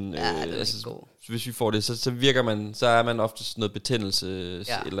i huden, Ja, det er altså, god. hvis vi får det, så virker man, så er man ofte sådan noget betændelse, et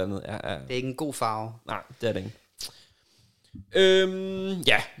eller andet. Ja. Det er ikke en god farve. Nej, det er det ikke.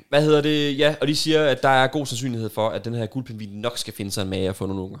 Ja, hvad hedder det? Ja, og de siger, at der er god sandsynlighed for, at den her guldpingvin nok skal finde sig en mage og få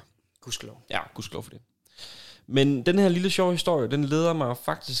nogle unger. Gudskelov. Ja, gudskelov for det. Men den her lille sjove historie, den leder mig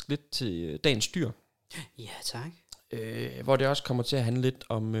faktisk lidt til dagens dyr. Ja, tak. Hvor det også kommer til at handle lidt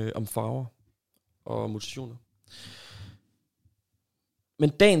om farver og mutationer. Men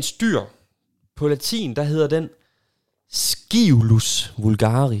dagens dyr, på latin, der hedder den Sciurus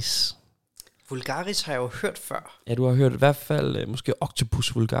vulgaris. Vulgaris har jeg jo hørt før. Ja, du har hørt i hvert fald måske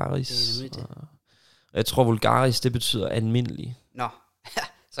Octopus vulgaris. Det er nemlig det. Og jeg tror vulgaris, det betyder almindelig. Nå,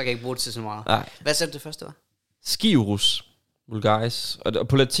 så kan jeg ikke bruge det til så meget. Nej. Hvad sagde du det første var? Sciurus vulgaris. Og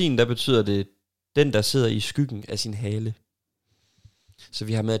på latin, der betyder det den, der sidder i skyggen af sin hale. Så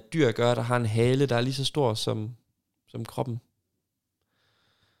vi har med et dyr at gøre, der har en hale, der er lige så stor som kroppen.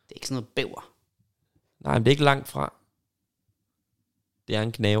 Det er ikke sådan noget bæver. Nej, men det er ikke langt fra. Det er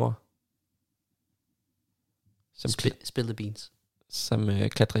en gnaver. Spill the beans. Som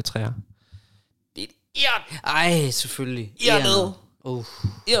klatrer i træer. Det er et ern. Ej, selvfølgelig. Ernet.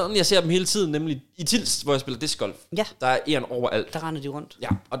 Ern. Jeg ser dem hele tiden, nemlig i Tilst, hvor jeg spiller discgolf. Ja. Der er ern overalt. Der render de rundt. Ja,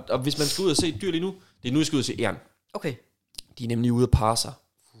 og hvis man skal ud og se et dyr lige nu, det er nu, jeg skal ud og se ern. Okay. De er nemlig ude at parre sig.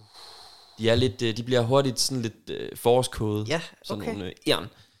 De bliver hurtigt sådan lidt forårskode. Ja, sådan okay. nogle ern.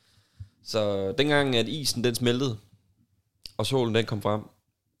 Så dengang, at isen den smeltede, og solen den kom frem,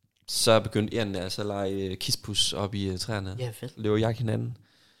 så begyndte ernene altså at lege kispus op i træerne. Ja, fedt. Løber jagt hinanden.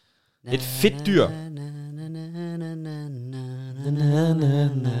 Et fedt dyr.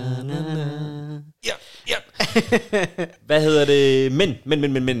 Ja. Hvad hedder det?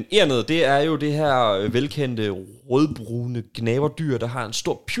 Men. Ernet, det er jo det her velkendte rødbrune gnaverdyr, der har en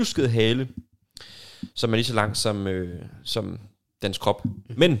stor pjusket hale, som er lige så lang som dens krop.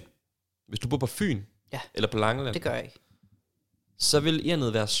 Men hvis du bor på Fyn, eller på Langeland, det gør jeg ikke. så vil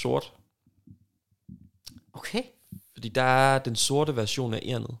ernet være sort. Okay. Fordi der er den sorte version af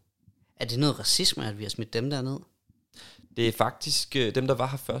ernet. Er det noget racisme, at vi har smidt dem derned? Det er faktisk dem, der var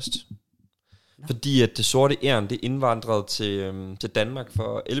her først. No. Fordi at det sorte ern, det indvandrede til Danmark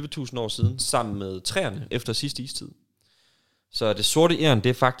for 11.000 år siden, sammen med træerne efter sidste istid. Så det sorte ern, det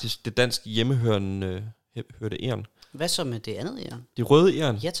er faktisk det danske hjemmehørende ern. Hvad så med det andet ern? Det røde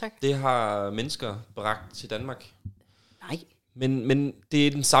ern, Ja, tak. det har mennesker bragt til Danmark. Nej. Men det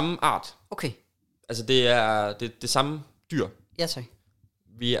er den samme art. Okay. Altså det er det samme dyr. Ja, tak.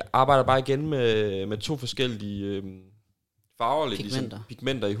 Vi arbejder bare igen med to forskellige farver, lidt Pigmenter. ligesom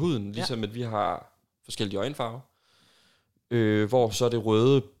pigmenter i huden, ligesom at vi har forskellige øjenfarver. Hvor så det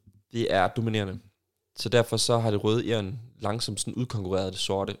røde, det er dominerende. Så derfor så har det røde ern langsomt sådan udkonkurreret det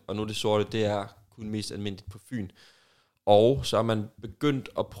sorte, og nu det sorte, det er kun mest almindeligt på Fyn. Og så er man begyndt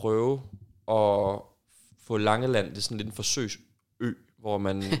at prøve at få Langeland, det er sådan lidt en forsøgsø, hvor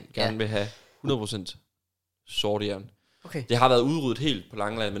man gerne vil have 100% sorte ern. Okay. Det har været udryddet helt på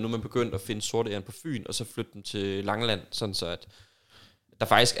Langeland, men nu er man begyndt at finde sorte ern på Fyn, og så flytte dem til Langeland, sådan så at der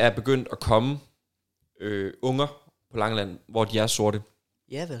faktisk er begyndt at komme unger på Langeland, hvor de er sorte.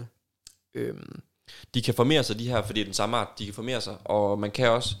 Ja, vel. De kan formere sig, de her, fordi det er den samme art, de kan formere sig, og man kan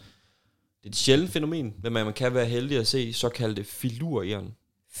også, det er et sjældent fænomen, men man kan være heldig at se såkaldte filurern.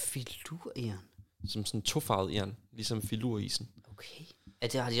 Filurern? Som sådan tofarvet ern, ligesom filurisen. Okay.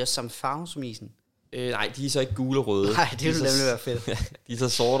 Har de også samme farve som isen? Nej, de er så ikke gule og røde. Nej, det ville nemlig være fedt. De er så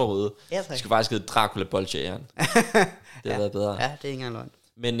sorte og røde. Ja, tak. De skulle faktisk hedde Dracula Bolsje-ern. Det har været bedre. Ja, det er ikke engang løgn.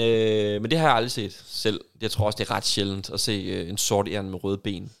 Men det har jeg aldrig set selv. Jeg tror også, det er ret sjældent at se en sort ern med røde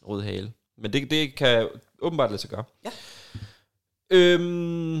ben, rød hale. Men det kan åbenbart lade sig gøre. Ja.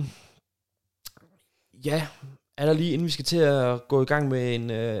 Ja, er der lige, inden vi skal til at gå i gang med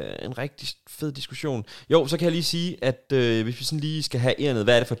en rigtig fed diskussion. Jo, så kan jeg lige sige, at hvis vi sådan lige skal have ernet,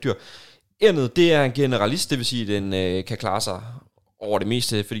 hvad er det for et dyr? Ernet, det er en generalist, det vil sige, at den kan klare sig over det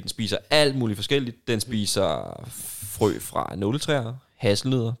meste, fordi den spiser alt muligt forskelligt. Den spiser frø fra nåletræer,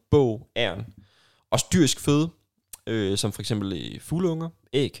 hasselnødder, bog, ern og dyrisk føde, som for eksempel fugleunger,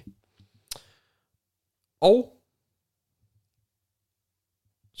 æg. Og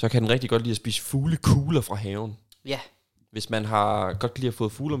så kan den rigtig godt lide at spise fuglekugler fra haven. Ja. Hvis man har godt lide at få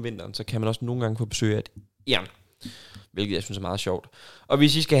fugle om vinteren, så kan man også nogle gange få besøg af et ern, hvilket jeg synes er meget sjovt. Og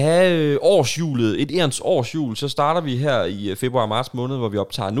hvis I skal have årshjulet, et erns årshjul, så starter vi her i februar-marts måned, hvor vi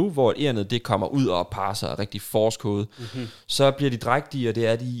optager nu, hvor ernet det kommer ud og parer sig rigtig forskode. Mm-hmm. Så bliver de drægtige, og det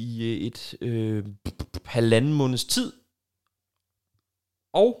er de i et halvanden måneds tid.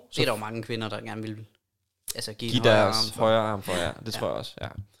 Og det er der jo mange kvinder, der gerne vil give deres højre arm for, ja. Det tror jeg også, ja.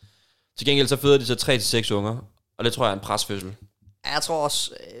 Til gengæld så føder de så 3-6 unger, Og det tror jeg er en presfødsel. Jeg tror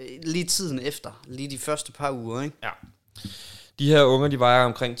også, lige tiden efter, lige de første par uger, ikke? Ja. De her unger, de vejer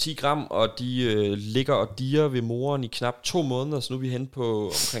omkring 10 gram, og de ligger og diger ved moren i knap 2 måneder, så nu er vi henne på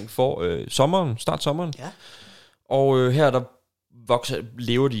omkring start sommeren. Ja. Og her der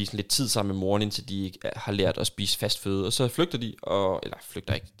lever de sådan lidt tid sammen med moren, indtil de har lært at spise fast føde, og så flygter de, eller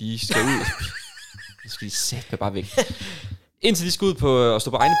flygter ikke, de skal ud, så skal de sætte bare væk. Indtil de skal ud på at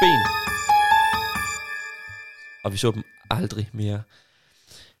stå på egne ben. Og vi så dem aldrig mere.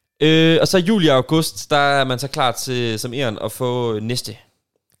 Og så i juli og august, der er man så klar til som æren at få næste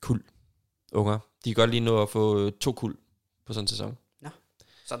kuld unger. De kan godt lige nå at få 2 kuld på sådan en sæson. Nå,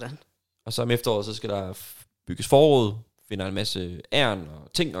 sådan. Og så om efteråret, så skal der bygges forråd, finder en masse æren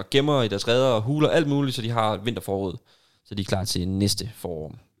og ting og gemmer i deres reder og huler, alt muligt, så de har et vinterforråd. Så de er klar til næste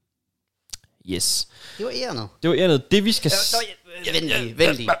forår. Yes. Det var ærnet. Det var ærnet. Det vi skal...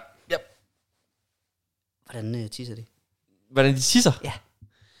 Vent lige. Hvordan tisser de? Hvordan de tisser? Ja.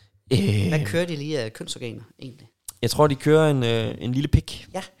 Hvad kører de lige af kønsorganer, egentlig? Jeg tror, de kører en lille pik.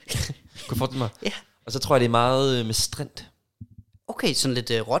 Ja. Kunne forestille mig. Ja. Og så tror jeg, det er meget med strint. Okay, sådan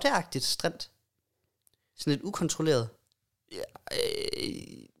lidt rotteagtigt strint. Sådan lidt ukontrolleret. Ja,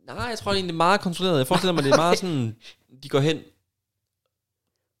 nej, jeg tror egentlig, det er meget kontrolleret. Jeg forestiller mig, det er meget sådan, de går hen,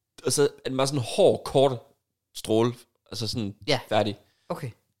 og så er det meget sådan hård, kort stråle. Altså sådan færdig.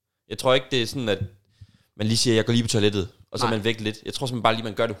 Okay. Jeg tror ikke, det er sådan, at man lige siger, jeg går lige på toilettet, og så er Nej. man væk lidt. Jeg tror simpelthen bare lige,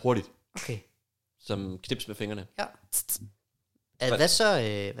 man gør det hurtigt. Okay. Som knips med fingrene. Ja.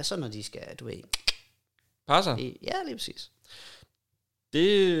 Hvad så, når de skal, du ved... Passer? Ja, lige præcis.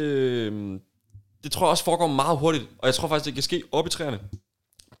 Det tror jeg også foregår meget hurtigt. Og jeg tror faktisk, det kan ske op i træerne.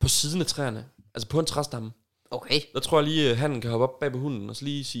 På siden af træerne. Altså på en træstamme. Okay. Der tror jeg lige, hannen kan hoppe op bag på hunden, og så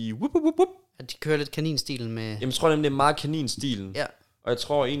lige sige, whoop, whoop, whoop. At de kører lidt kaninstilen med... Jamen, jeg tror nemlig, det er meget kaninstilen. Ja. Og jeg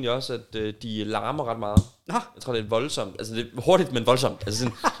tror egentlig også, at de larmer ret meget. Nå. Jeg tror, det er voldsomt. Altså, det er hurtigt, men voldsomt. Altså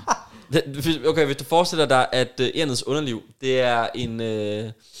sådan, okay, hvis du forestiller dig, at ærnets underliv, det er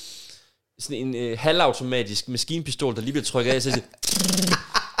sådan en halvautomatisk maskinpistol, der lige bliver trykket af, så siger,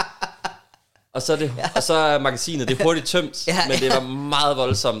 og så er magasinet, det er hurtigt tømt, men det var meget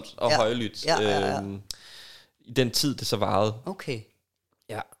voldsomt og højlydt. I den tid, det så varede. Okay.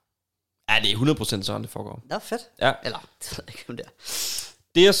 Ja. Ja, det er 100% sådan, det foregår. Det er fedt. Ja. Eller, det ved jeg ikke, om det er.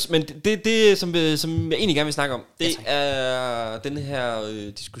 Det som jeg egentlig gerne vil snakke om, det er den her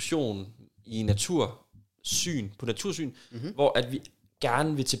diskussion i natursyn, hvor at vi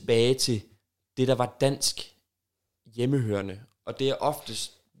gerne vil tilbage til det, der var dansk hjemmehørende. Og det er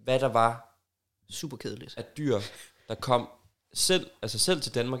oftest, hvad der var super kedeligt af dyr, der kom selv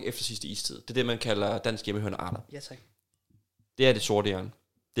til Danmark efter sidste istid. Det er det, man kalder dansk hjemmehørende arter. Ja, tak. Det er det sorte jern.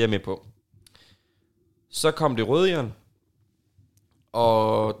 Det er jeg med på. Så kom det røde jern,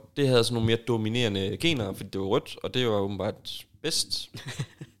 og det havde sådan nogle mere dominerende gener, fordi det var rødt, og det var åbenbart bedst.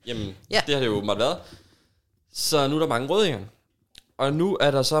 Jamen, det har det jo åbenbart været. Så nu er der mange røde jern. Og nu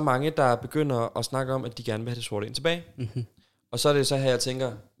er der så mange, der begynder at snakke om, at de gerne vil have det sorte jern tilbage. Mm-hmm. Og så er det så her, jeg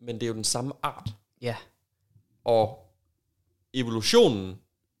tænker, men det er jo den samme art. Ja. Og evolutionen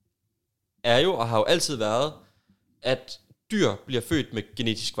er jo, og har jo altid været, at dyr bliver født med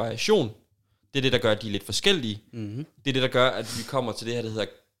genetisk variation. Det er det, der gør, at de er lidt forskellige. Mm-hmm. Det er det, der gør, at vi kommer til det her, der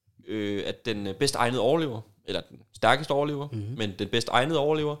hedder, at den bedst egnede overlever, eller den stærkeste overlever, men den bedst egnede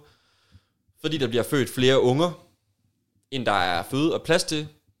overlever. Fordi der bliver født flere unger, end der er føde og plads til,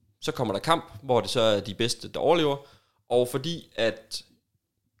 så kommer der kamp, hvor det så er de bedste, der overlever. Og fordi at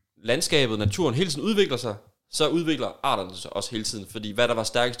landskabet, naturen hele tiden udvikler sig, så udvikler arterne sig også hele tiden. Fordi hvad der var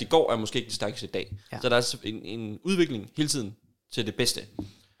stærkest i går, er måske ikke det stærkeste i dag. Ja. Så der er altså en udvikling hele tiden til det bedste.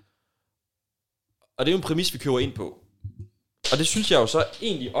 Og det er jo en præmis, vi køber ind på. Og det synes jeg jo så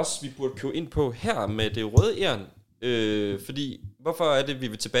egentlig også, vi burde købe ind på her med det røde æren. Fordi, hvorfor er det, vi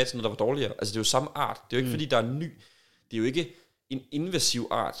vil tilbage til noget, der var dårligere? Altså, det er jo samme art. Det er jo ikke, fordi der er en ny. Det er jo ikke en invasiv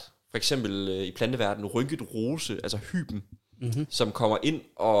art. For eksempel i planteverdenen, rynket rose, altså hyben, som kommer ind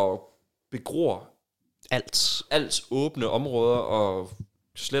og begror alt åbne områder og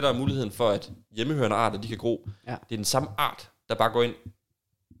sletter muligheden for, at hjemmehørende arter, de kan gro. Ja. Det er den samme art, der bare går ind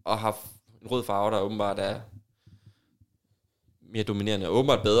og har en rød farve, der åbenbart er mere dominerende og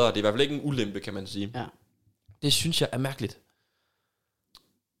åbenbart bedre. Det er i hvert fald ikke en ulempe, kan man sige. Ja. Det synes jeg er mærkeligt.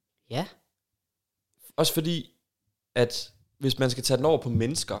 Ja. Også fordi, at hvis man skal tage den over på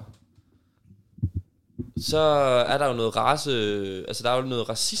mennesker, så er der jo noget der er jo noget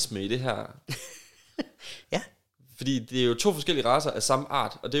racisme i det her. Ja. Fordi det er jo 2 forskellige racer af samme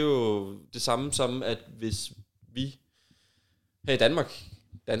art, og det er jo det samme som, at hvis vi her i Danmark,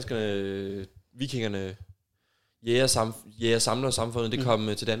 danskerne, vikingerne, jæger samler samfundet, det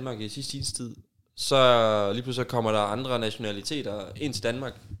kom til Danmark i sidste tid, så lige pludselig kommer der andre nationaliteter ind til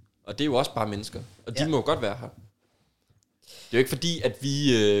Danmark, og det er jo også bare mennesker, og de må jo godt være her. Det er jo ikke fordi, at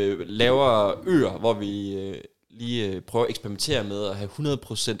vi laver øer, hvor vi lige prøver at eksperimentere med at have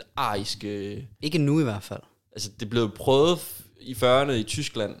 100% ariske... Ikke nu i hvert fald. Altså, det blev prøvet i 40'erne i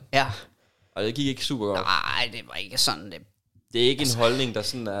Tyskland, Ja. og det gik ikke super godt. Nej, det var ikke sådan. Det er ikke en holdning, der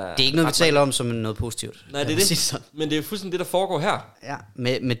sådan er... Det er ikke noget, vi taler om som noget positivt. Nej, det er det. Sådan. Men det er jo fuldstændig det, der foregår her. Ja,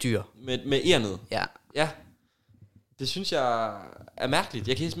 med dyr. Med ernet. Ja. Ja. Det synes jeg er mærkeligt.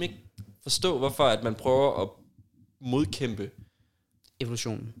 Jeg kan simpelthen ikke forstå, hvorfor at man prøver at modkæmpe...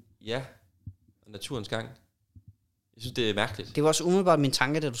 Evolutionen. Ja. Naturens gang. Jeg synes, det er mærkeligt. Det var også umiddelbart min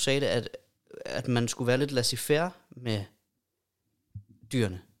tanke, da du sagde det, at man skulle være lidt laissez-faire med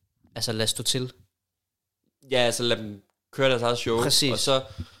dyrene. Altså lad stå til. Ja, altså lad dem køre deres eget show. Præcis. Og så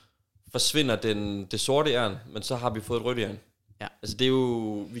forsvinder det sorte ærn, men så har vi fået et rødt ærn. Ja. Altså det er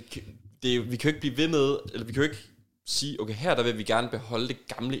jo... Vi kan jo ikke blive ved med... Eller vi kan jo ikke sige, okay, her der vil vi gerne beholde det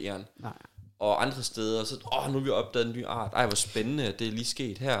gamle ærn. Nej. Og andre steder, så nu har vi opdaget en ny art. Ej, hvor spændende, det er lige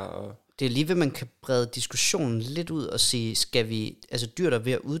sket her. Og Det er lige ved, man kan brede diskussionen lidt ud og sige, skal vi, altså dyr, der er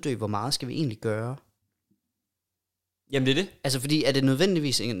ved at uddø, hvor meget skal vi egentlig gøre? Jamen det er det. Altså fordi, er det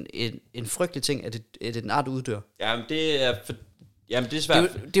nødvendigvis en frygtelig ting, at det en art uddør? Jamen det er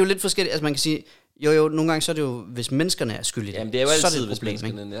svært. Det er jo lidt forskelligt, altså man kan sige, jo, nogle gange så er det jo, hvis menneskerne er skyldige. Jamen det er jo så altid, er det et problem, hvis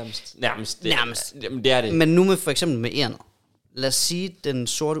menneskerne nærmest. Nærmest. Jamen det er det. Men nu med for eksempel med ærner. Lad os sige, den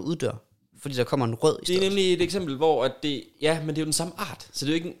sorte uddør, fordi der kommer en rød i stedet. Det er nemlig et eksempel, hvor at det... Ja, men det er jo den samme art. Så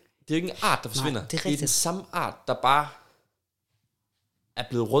det er jo ikke en art, der forsvinder. Nej, det er den samme art, der bare er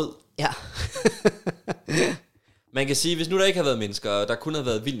blevet rød. Ja. Man kan sige, hvis nu der ikke har været mennesker, og der kun har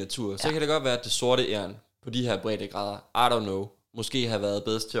været vild natur, så kan det godt være, at det sorte ærn på de her breddegrader, I don't know, måske har været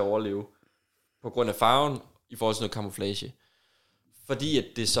bedst til at overleve på grund af farven i forhold til noget camouflage. Fordi at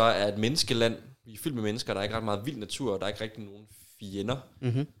det så er et menneskeland, vi er fyldt med mennesker, der er ikke ret meget vild natur, og der er ikke rigtig nogen fjender,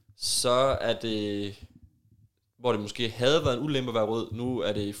 så er det, hvor det måske havde været en ulempe at være rød, nu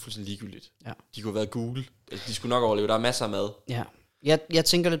er det fuldstændig ligegyldigt. Ja. De kunne have været gule, altså de skulle nok overleve, der er masser af mad. Ja. Jeg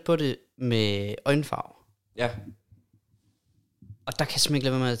tænker lidt på det med øjenfarve. Ja. Og der kan jeg simpelthen ikke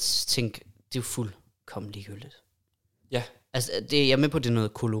lade være med at tænke, det er jo fuldkommen ligegyldigt. Ja. Altså, jeg er med på, at det er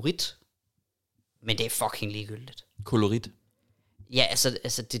noget kolorit, men det er fucking ligegyldigt. Kolorit. Ja,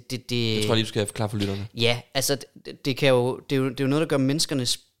 altså det... Jeg tror lige, du skal forklare for lytterne. Ja, altså, det er jo noget, der gør menneskerne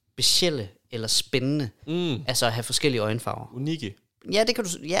specielle eller spændende. Altså at have forskellige øjenfarver. Unikke. Ja, det kan du...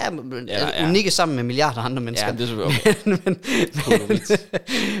 Ja. Unikke sammen med milliarder andre mennesker. Ja, det er selvfølgelig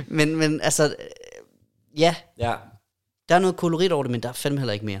men altså... Ja. Ja. Der er noget kolorit over det, men der er fandme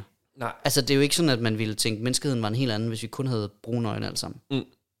heller ikke mere. Nej. Altså, det er jo ikke sådan, at man ville tænke, at menneskeheden var en helt anden, hvis vi kun havde brune øjne alle sammen.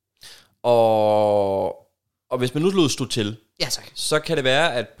 Og hvis man nu stod til, ja, tak, så kan det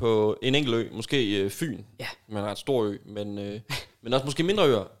være, at på en enkelt ø, måske Fyn, ja, man har et stor ø, men også måske mindre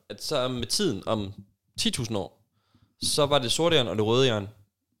øer, at så med tiden, om 10.000 år, så var det sorte jern og det røde jern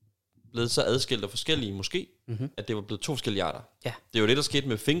blevet så adskilt og forskellige måske, at det var blevet to forskellige arter. Ja. Det er jo det, der skete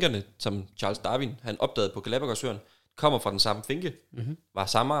med finkerne, som Charles Darwin, han opdagede på Galapagosøerne, kommer fra den samme finke, var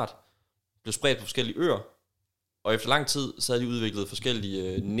samme art, blev spredt på forskellige øer, og efter lang tid, så havde de udviklet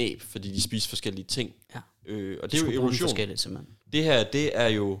forskellige næb, fordi de spiste forskellige ting. Ja. Og det er jo evolution. Det her, det er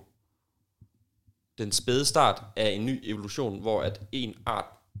jo den spæde start af en ny evolution, hvor at en art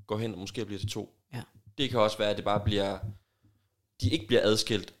går hen og måske bliver til to. Ja. Det kan også være, at det bare bliver, de ikke bliver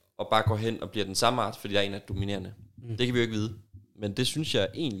adskilt, og bare går hen og bliver den samme art, fordi der er en, der er dominerende. Det kan vi jo ikke vide. Men det synes jeg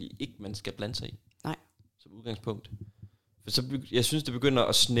egentlig ikke, man skal blande sig i. Nej. Som udgangspunkt. For så, jeg synes, det begynder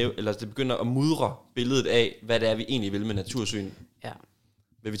at det begynder at mudre billedet af, hvad det er, vi egentlig vil med natursyn. Ja.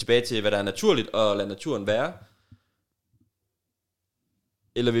 Vil vi tilbage til, hvad der er naturligt, og lade naturen være?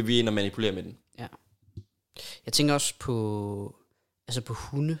 Eller vil vi ind og manipulere med den? Ja. Jeg tænker også på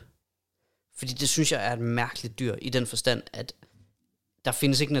hunde. Fordi det synes jeg er et mærkeligt dyr, i den forstand, at der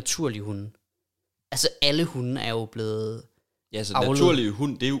findes ikke naturlige hunde. Altså alle hunde er jo blevet så naturlige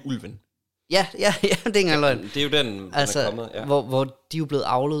hund, det er jo ulven. Ja, det er ikke engang løgn. Det er jo den er kommet. Ja. Hvor de er jo blevet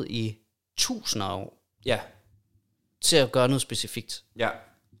avlet i tusinder af år. Ja. Til at gøre noget specifikt. Ja.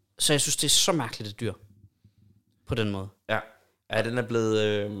 Så jeg synes, det er så mærkeligt et dyr. På den måde. Ja. Ja, den er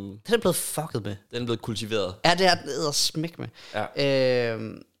blevet... Den er blevet fucket med. Den er blevet kultiveret. Ja, det er at smække med. Ja.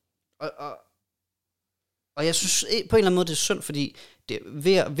 Og jeg synes på en eller anden måde, det er synd, fordi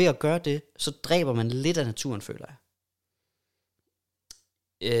ved at gøre det, så dræber man lidt af naturen, føler jeg.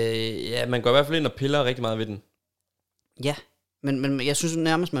 Ja, man går i hvert fald ind og piller rigtig meget ved den. Ja, men jeg synes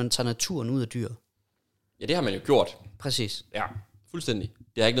nærmest, man tager naturen ud af dyret. Ja, det har man jo gjort. Præcis. Ja, fuldstændig.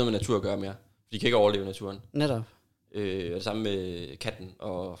 Det har ikke noget med natur at gøre mere. For de kan ikke overleve naturen. Netop. Og det samme med katten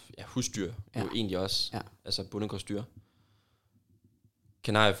og husdyr, jo egentlig også. Ja. Altså bondegårdsdyr.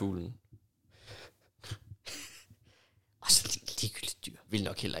 Kanariefuglen. Også ligegyldigt dyr. Vil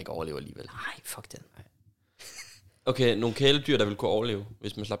nok heller ikke overleve alligevel. Nej, fuck den. Okay, nogle kæledyr, der vil kunne overleve,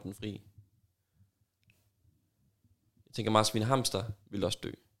 hvis man slap den fri. Jeg tænker, marsvin og hamster vil også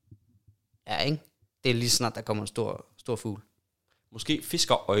dø. Ja, ikke? Det er lige snart, der kommer en stor fugl. Måske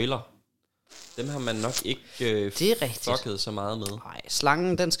fisk og øgler. Dem har man nok ikke det er rigtigt. fucket så meget med. Nej,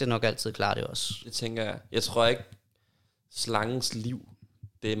 slangen, den skal nok altid klare det også. Det tænker jeg. Jeg tror ikke, slangens liv,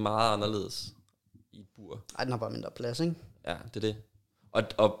 det er meget anderledes i et bur. Ej, den har bare mindre plads, ikke? Ja, det er det.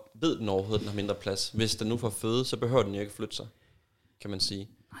 Og ved den overhovedet, den har mindre plads? Hvis den nu får føde, så behøver den jo ikke flytte sig, kan man sige.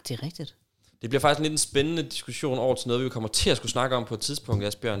 Nej, det er rigtigt. Det bliver faktisk en lidt en spændende diskussion over til noget, vi kommer til at skulle snakke om på et tidspunkt,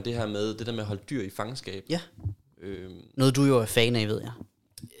 Asbjørn. Det her med det der med at holde dyr i fangenskab. Ja. Noget du jo er fan af, ved jeg.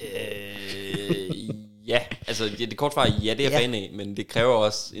 Ja, altså det korte svar, ja, det er jeg fan af, men det kræver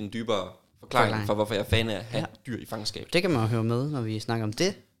også en dybere forklaring for, hvorfor jeg er fan af at have dyr i fangenskab. Det kan man jo høre med, når vi snakker om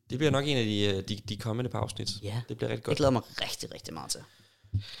det. Det bliver nok en af de kommende par afsnit. Ja, det bliver rigtig godt. Jeg glæder mig rigtig, rigtig meget til.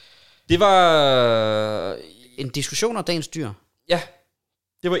 Det var en diskussion om dagens dyr. Ja,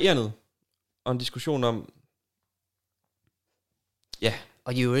 det var ærnet. Og en diskussion om... Ja.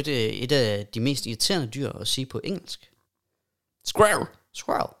 Og jo et af de mest irriterende dyr at sige på engelsk. Squirrel.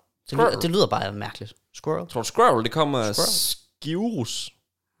 Det lyder bare mærkeligt. Squirrel. Jeg tror squirrel, det kommer af skiurus.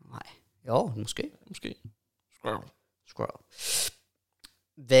 Nej. Jo, måske. Squirrel.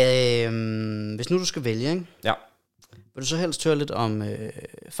 Hvis nu du skal vælge, ikke? Ja. Vil du så helst høre lidt om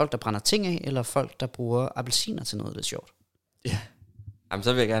folk, der brænder ting af, eller folk, der bruger appelsiner til noget, det er sjovt? Ja. Jamen,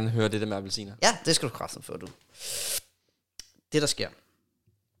 så vil jeg gerne høre det der med appelsiner. Ja, det skal du kraftigt få, du. Det, der sker,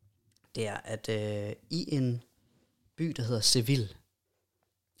 det er, at i en by, der hedder Seville,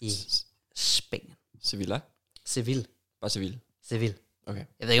 i Spanien. Sevilla? Seville. Bare Seville? Seville. Okay.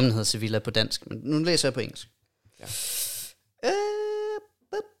 Jeg ved ikke, om den hedder Sevilla på dansk, men nu læser jeg på engelsk. Ja.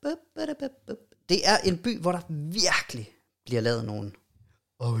 Det er en by, hvor der virkelig bliver lavet nogle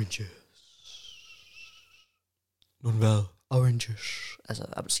oranges. Nogle hvad? Oranges. Altså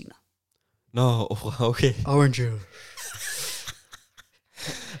appelsiner. Nå, okay. Oranges.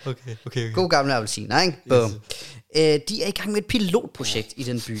 Okay. God gamle appelsiner, ikke? Boom. Yes. De er i gang med et pilotprojekt i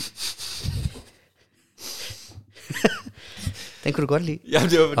den by. Den kunne du godt lide. Jamen,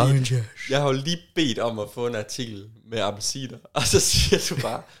 det var fordi, oranges. Jeg har jo lige bedt om at få en artikel med appelsiner, og så siger du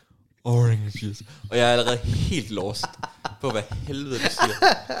bare oranges. Og jeg er allerede helt lost på, hvad helvede du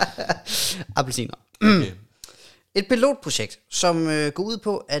siger. Appelsiner. Okay. Et pilotprojekt, som går ud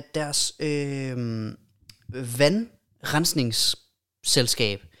på, at deres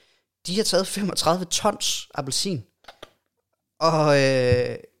vandrensningsselskab, de har taget 35 tons appelsin, og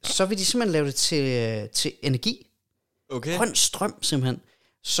så vil de simpelthen lave det til energi. Okay. Grøn strøm simpelthen,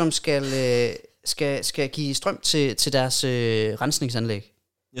 som skal give strøm til deres rensningsanlæg.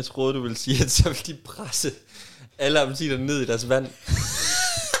 Jeg troede, du ville sige, at så vil de presse alle appelsiner ned i deres vand.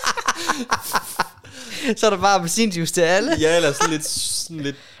 Så er der bare appelsinjuice til alle. Ja, eller sådan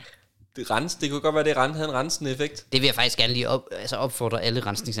lidt rens. Det kunne godt være, det havde en rensende effekt. Det vil jeg faktisk gerne lige opfordre alle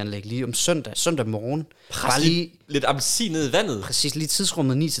rensningsanlæg lige om søndag morgen. Bare lige lidt appelsin ned i vandet. Præcis, lige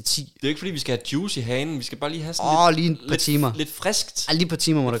tidsrummet 9-10. Det er jo ikke fordi, vi skal have juice i hanen. Vi skal bare lige have sådan lige et par timer. Lidt friskt. Lige et par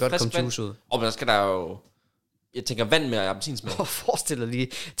timer må der godt komme juice ud. Men der skal der jo... Jeg tænker vand med appelsinsmag. Forestil dig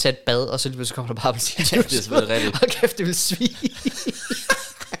lige tage et bad, og så kommer der bare appelsinjuice. Det er selvfølgelig rigtigt. Og kæft, det vil svige.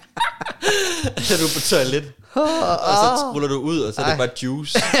 Så er du på toilet, og så ruller du ud, og så er det bare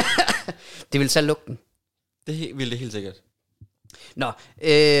juice. Det vil tage lugten. Det vil det helt sikkert. Nå,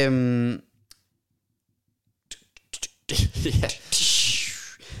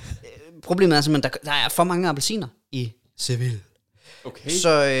 Problemet er simpelthen, der er for mange appelsiner i Seville. Okay.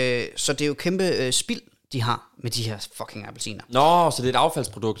 Så det er jo kæmpe spild, de har med de her fucking appelsiner. Nå, så det er et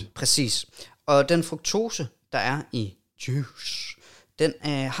affaldsprodukt. Præcis. Og den fruktose, der er i juice, den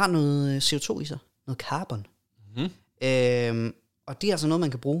har noget CO2 i sig. Noget carbon. Mm-hmm. Og det er altså noget,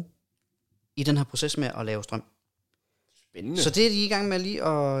 man kan bruge i den her proces med at lave strøm. Spændende. Så det er de i gang med lige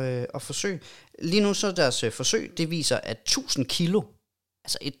at forsøge. Lige nu så deres forsøg, det viser, at 1000 kilo,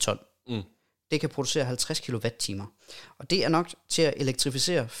 altså 1 ton, det kan producere 50 kilowattimer. Og det er nok til at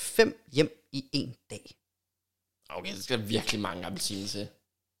elektrificere 5 hjem i 1 dag. Okay, det skal virkelig mange appelsiner til.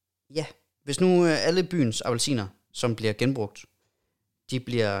 Ja, hvis nu alle byens appelsiner, som bliver genbrugt, de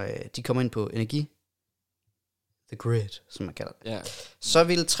kommer ind på energi, the grid, som man kalder det, så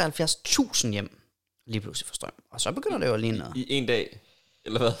vil 73.000 hjem lige pludselig få strøm. Og så begynder det jo lige noget. I 1 dag?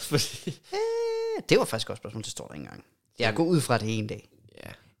 Eller hvad? Fordi... Det var faktisk også et spørgsmål, det står der ikke engang. Jeg går ud fra det 1 dag.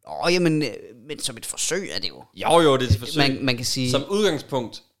 Ja. Jamen, men som et forsøg er det jo. Jo, det er et forsøg. Man kan sige... Som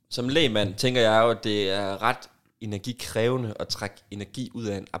udgangspunkt, som lægmand, tænker jeg jo, at det er ret energikrævende at trække energi ud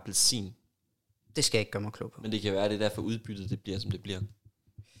af en appelsin. Det skal jeg ikke gøre mig klog på. Men det kan være, det er derfor udbyttet, det bliver, som det bliver.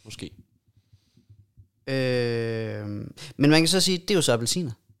 Måske. Men man kan så sige, det er jo så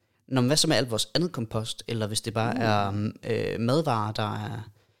appelsiner. Nå, men hvad så med alt vores andet kompost? Eller hvis det bare er madvarer, der er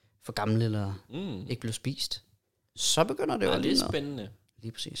for gamle eller ikke blevet spist, så begynder det jo at det er noget. spændende.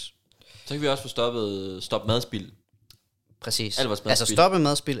 Lige præcis. Så kan vi også få stop madspild. Præcis. Alt vores Altså madspild. stoppe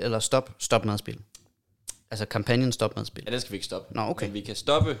madspil eller stop madspil. Altså kampagnen stop madspil. Ja, den skal vi ikke stoppe. Nå, okay. Men vi kan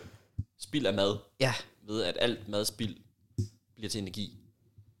stoppe spild af mad, Ja, ved at alt madspild bliver til energi.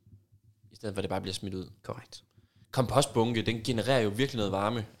 I stedet for, at det bare bliver smidt ud. korrekt. Kompostbunke, den genererer jo virkelig noget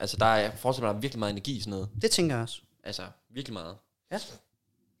varme. Altså, der er fortsat der er virkelig meget energi i sådan noget. Det tænker jeg også. Altså, virkelig meget. Ja.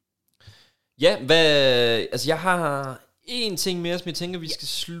 Ja, altså jeg har en ting mere, som jeg tænker, vi skal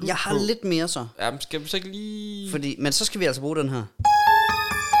slutte Jeg har på. lidt mere så. Ja, men skal vi så ikke lige... Men så skal vi altså bruge den her.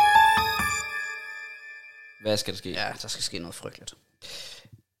 Hvad skal der ske? Ja, der skal ske noget frygteligt.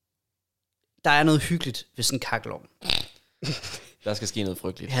 Der er noget hyggeligt ved sådan en kakkelovn. Der skal ske noget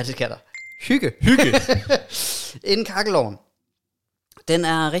frygteligt. Ja, det kan der. Hygge. En kakkelovn. Den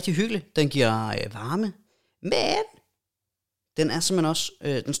er rigtig hyggelig. Den giver varme. Men den er simpelthen også...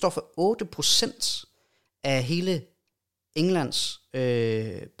 den står for 8% af hele Englands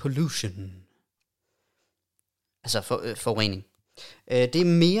pollution. Altså forurening. Det er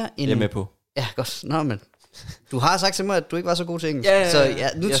mere end... Jeg er med på. Ja, godt. Nå, men... Du har sagt til mig, at du ikke var så god til engelsk. Ja, Så ja,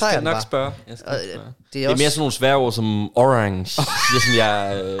 nu tager jeg den nok bare. spørge. Jeg skal nok spørge. Det Det er mere sådan nogle svære ord som orange. Det er sådan,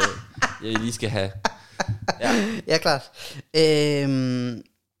 jeg lige skal have. Ja. Ja, klart.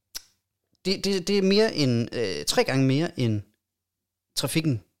 Det er mere end 3 gange mere end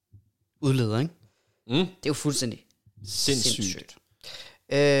trafikken udleder, ikke? Mm. Det er jo fuldstændig Sindssygt.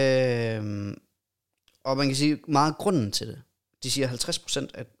 Og man kan sige meget grunden til det. De siger 50%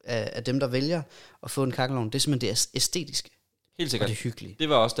 af dem, der vælger at få en kakkelovn, det er simpelthen det æstetiske Helt og sikkert. det hyggelige. Det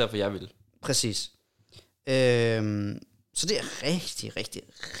var også derfor, jeg ville. Præcis. Så det er rigtig, rigtig,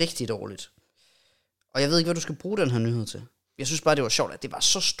 rigtig dårligt. Og jeg ved ikke, hvad du skal bruge den her nyhed til. Jeg synes bare, det var sjovt, at det var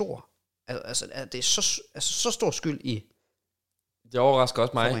så stor. Altså, at det er så stor skyld i Det overrasker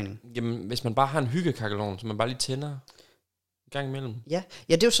også mig. forurening. Jamen, hvis man bare har en hyggekakkelovn, så man bare lige tænder en gang imellem. Ja,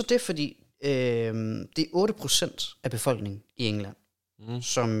 det er jo så det, fordi det er 8% af befolkningen i England,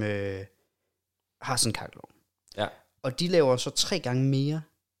 som har sådan en kakkelovn. Ja. Og de laver så 3 gange mere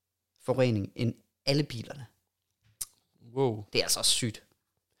forurening end alle bilerne. Wow. Det er altså også sygt.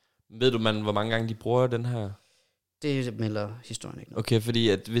 Ved du, hvor mange gange de bruger den her? Det melder historien ikke noget. Okay, fordi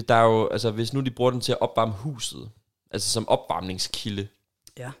at der er jo, altså, hvis nu de bruger den til at opvarme huset, altså som opvarmningskilde,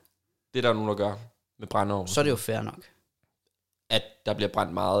 Ja. det er der jo nogen, der gør med brændeovn. Så er det jo fair nok. At der bliver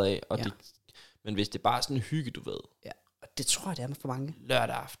brændt meget af. Og Ja. men hvis det er bare sådan en hygge, du ved, Ja. Og det tror jeg, det er for mange.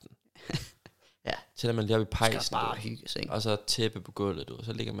 lørdag aften. Ja. Tænder man lige op i Skal pejsen, bare du ved, hygge sig, ikke? og så tæppe på gulvet, du ved, og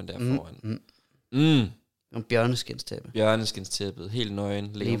så ligger man der foran. Nogle bjørneskinstæppe. Bjørneskinstæppet, helt nøgen,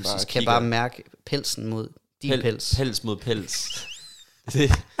 ligger Lige man bare præcis. og Kan kigger. bare mærke pelsen mod din pels. Pels mod pels.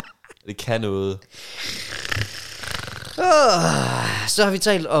 det kan noget. Så har vi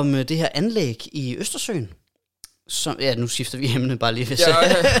talt om det her anlæg i Østersøen. Som, ja, nu skifter vi emne bare lige. Ja.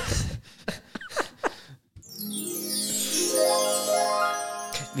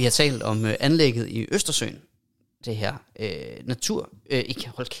 Vi har talt om anlægget i Østersøen. Det her natur... ikke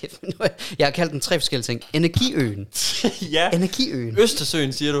hold kæft. Jeg har kaldt den 3 forskellige ting. Energiøen. Ja. Energiøen.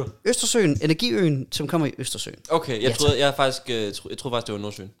 Østersøen, siger du? Østersøen. Energiøen, som kommer i Østersøen. Okay, jeg troede faktisk, det var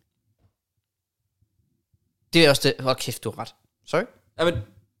Nordsøen. Det er også det. Hold kæft, du har ret. Sorry. Ja, men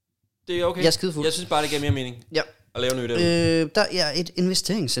det er okay. Jeg er skidefuld. Jeg synes bare, det giver mere mening Ja. at lave noget der. Der er et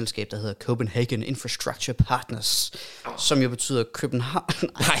investeringsselskab, der hedder Copenhagen Infrastructure Partners, som jo betyder København.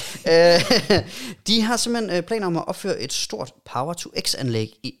 Nej. De har simpelthen planer om at opføre et stort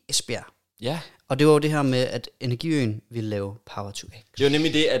Power-to-X-anlæg i Esbjerg. Ja. Og det var jo det her med, at Energiøen ville lave Power-to-X. Det var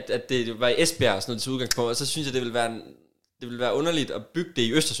nemlig det, at det var i Esbjerg, sådan noget til udgangspunkt, og så synes jeg, det ville være underligt at bygge det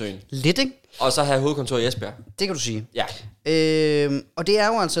i Østersøen, Lidt, ikke? og så have hovedkontor i Esbjerg. Det kan du sige. Ja. Og det er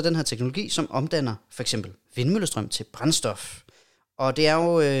jo altså den her teknologi, som omdanner for eksempel vindmøllestrøm til brændstof. Og det er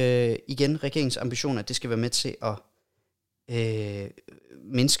jo igen regeringens ambition, at det skal være med til at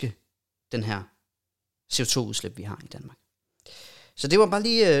mindske den her CO2-udslip, vi har i Danmark. Så det var bare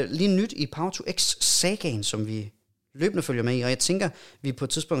lige nyt i Power-to-X-sagaen, som vi løbende følger med i. Og jeg tænker, vi på et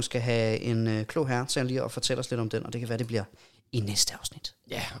tidspunkt skal have en klog herre til lige at fortælle os lidt om den, og det kan være, det bliver i næste afsnit.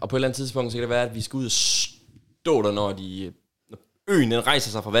 Ja, og på et eller andet tidspunkt, så kan det være, at vi skal ud og stå der, når øen den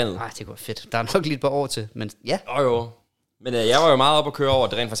rejser sig fra vandet. Nej, det går fedt. Der er nok lidt på år til, men ja. Jo. Men jeg var jo meget op at køre over,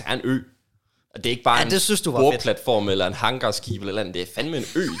 at det rent faktisk er en ø. Og det er ikke bare det synes du var bordplatform eller en hangarskib eller andet. Det er fandme en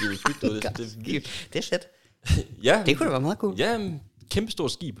ø, de vil bygge noget. Det er fedt. Ja. Det kunne da være meget cool. Ja, kæmpe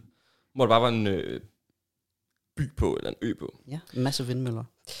stort skib. Hvor der bare var en by på, eller en ø på. Ja, en masse vindmøller.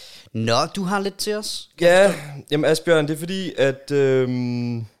 Nå, du har lidt til os. Ja, jamen Asbjørn, det er fordi, at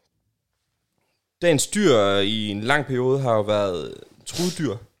dagens dyr i en lang periode har jo været truet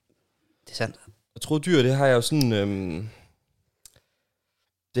dyr. Det er sandt. Og truet dyr, det har jeg jo sådan...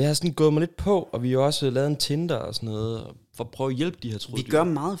 det har sådan gået mig lidt på, og vi har jo også lavet en Tinder og sådan noget, for at prøve at hjælpe de her truede dyr. Vi gør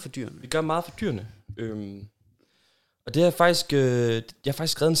meget for dyrene. Vi gør meget for dyrene. Og det har faktisk... jeg har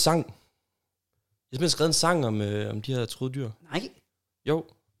faktisk skrevet en sang. Jeg har simpelthen skrevet en sang om de her truede dyr. Nej. Jo.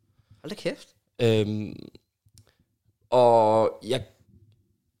 Hold da kæft. Og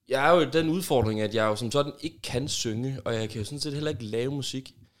jeg er jo den udfordring, at jeg jo som sådan ikke kan synge, og jeg kan jo sådan set heller ikke lave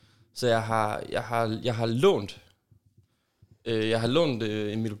musik. Så jeg har lånt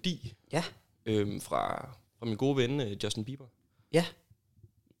en melodi. Ja. Fra min gode ven Justin Bieber. Ja.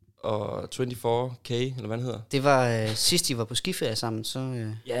 Og 24K, eller hvad han hedder. Det var sidst I var på skiferie sammen,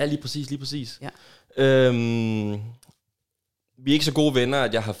 så... Ja, lige præcis. Ja. Vi er ikke så gode venner,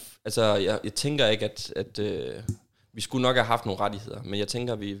 at jeg har... Altså, jeg tænker ikke, at vi skulle nok have haft nogle rettigheder, men jeg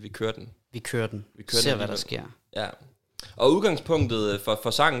tænker, at vi kører den. Vi kører den. Ser, hvad der sker. Ja. Og udgangspunktet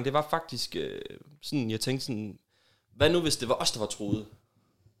for sangen, det var faktisk sådan, jeg tænkte sådan, hvad nu hvis det var os, der var truet?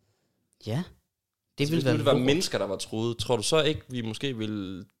 Ja. Det ville være mennesker, der var truet. Tror du så ikke, vi måske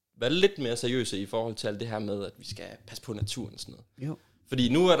ville være lidt mere seriøse i forhold til alt det her med, at vi skal passe på naturen og sådan noget? Jo. Fordi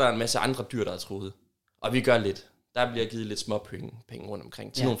nu er der en masse andre dyr, der er truet. Og vi gør lidt. Der bliver givet lidt små penge rundt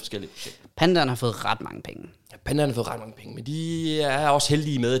omkring til nogle forskellige projekter. Pandaerne har fået ret mange penge. Ja, pandaerne har fået ret mange penge, men de er også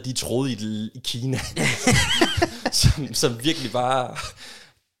heldige med, at de er troede i Kina. som virkelig bare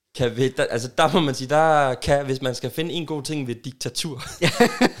kan... Der må man sige, hvis man skal finde en god ting ved diktatur...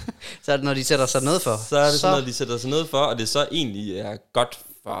 Så er det, når de sætter sig noget for. Så er det sådan noget, de sætter sig noget for, og det så egentlig er godt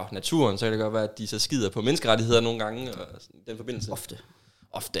for naturen, så kan det godt være, at de så skider på menneskerettigheder nogle gange, og den forbindelse.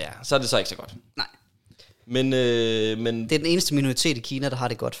 Ofte er. Så er det så ikke så godt. Nej. Men det er den eneste minoritet i Kina, der har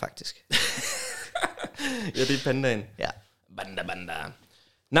det godt, faktisk. Ja, det er pandaen. Ja. Banda.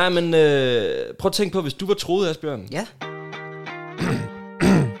 Nej, men prøv at tænke på, hvis du var troet, Asbjørn. Ja.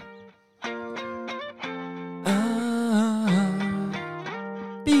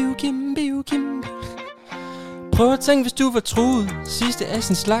 Biokim. Prøv at tænke, hvis du var truet. Sidste af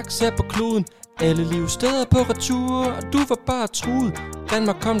sin slags her på kloden. Alle livssteder på retur, og du var bare truet.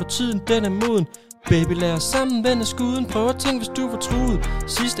 Danmark kom der tiden, den er moden. Baby, lad os sammen vende skuden. Prøv at tænke, hvis du var truet.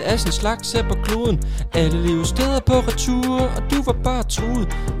 Sidste af sin slags her på kloden. Alle livssteder på retur, og du var bare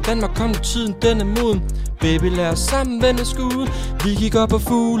truet. Danmark kom der tiden, den er moden. Baby, lad os sammen vende skuden. Vi gik op på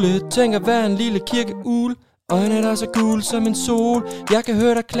fugle, tænker hver en lille kirkeugle. Øjnene er så gul som en sol. Jeg kan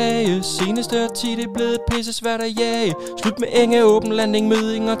høre dig klage. Seneste årti, det er blevet pisse svært at jage. Slut med enge, åben landing,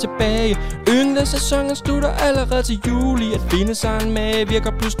 mødinger tilbage. Yndlingssæsonen slutter allerede til juli. At finde sig en mage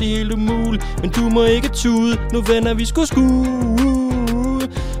virker pludselig helt umuligt. Men du må ikke tude, nu vender vi sgu skud.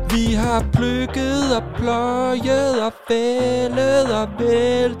 Vi har plukket og pløjet og fældet og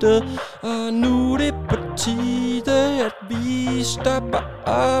væltet. Og nu er det på tide, at vi stopper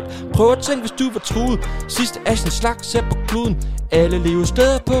op. Prøv at tænke, hvis du var truet. Sidste af sin slags her på kloden. Alle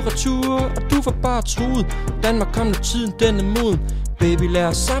levesteder på retur, og du var bare truet. Danmark kom nu tiden, den er moden. Baby, lad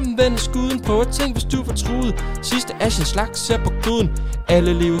os sammen vende skuden. Prøv at tænke, hvis du var truet. Sidste af sin slags her på kloden.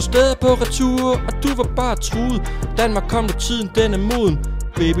 Alle levesteder på retur, og du var bare truet. Danmark kom nu tiden, den er moden.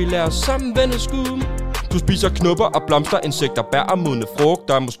 Baby, lad os sammen vende skuden. Du spiser knupper og blomster, insekter, bær og modne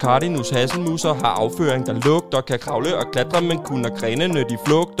frugter. Muscardinus, hasselmusser har afføring, der lugter. Kan kravle og klatre, men kun af grenene de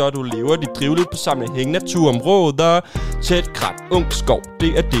flugter. Du lever dit drivliv på sammenhæng naturområder. Tæt krat, ung skov,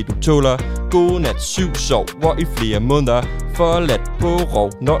 det er det du tåler. Godnat, 7 sov, hvor i flere måneder. Forladt på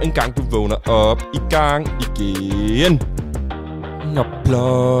rov, når engang du vågner op i gang igen. Og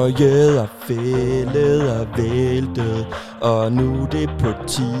pløjet og fældet og væltet. Og nu er det på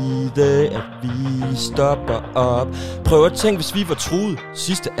tide, at vi stopper op. Prøv at tænke, hvis vi var truet.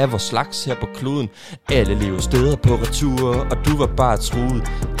 Sidste af vores slags her på kloden. Alle lever steder på retur, og du var bare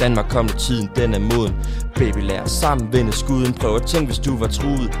truet. Danmark kom til tiden, den er moden. Baby, lad os sammen vende skuden. Prøv at tænke, hvis du var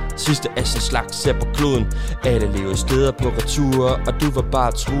truet. Sidste af sin slags her på kloden. Alle lever steder på retur, og du var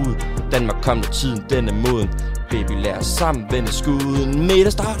bare truet. Danmark kom til tiden, den er moden. Baby, lad os sammen vende skuden. Med der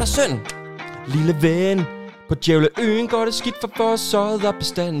starter søn, lille ven. På Djævleøen går det skidt for vores søjet og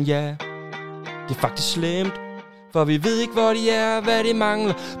bestanden, ja. Det er faktisk slemt, For vi ved ikke, hvor de er, hvad de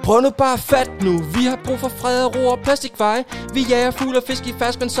mangler. Prøv nu bare fat nu. Vi har brug for fred og ro og plastikvej. Vi jager fugle og fisk i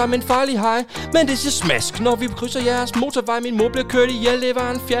ferskvand som en farlig haj. Men det siger smask, når vi krydser jeres motorvej. Min mor bliver kørt ihjel, det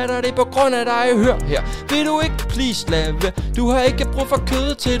var en fjert, og det er på grund af dig. Hør her, vil du ikke please lade være? Du har ikke brug for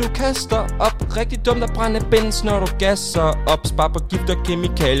kød til du kaster op. Rigtig dumt at brænde bens, når du gasser op. Spar på gift og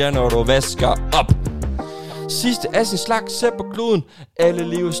kemikalier, når du vasker op. Sidste af sin slags er på kloden. Alle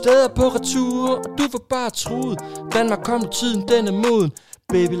lever steder på retur, og du var bare truet. Danmark kom nu tiden, den er moden.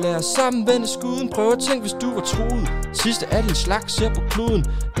 Baby, lad os sammen vende skuden. Prøv at tænke, hvis du var truet. Sidste af din slags er på kloden.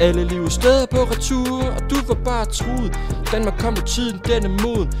 Alle lever steder på retur, og du var bare truet. Danmark kom nu tiden, den er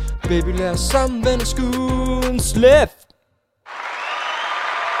moden. Baby, lad os sammen vende skuden. Slip!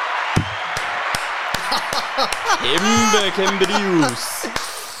 Kæmpe divs.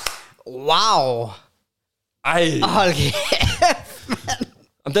 Wow. Ej. Hold kæft, mand.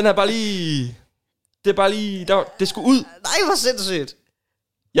 Om den her bare lige... Det er bare lige... Det skulle ud. Nej, hvor sindssygt.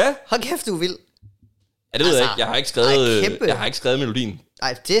 Ja. Hold kæft, du er vild. Ja, det ved jeg ikke. Jeg har ikke skrevet melodien.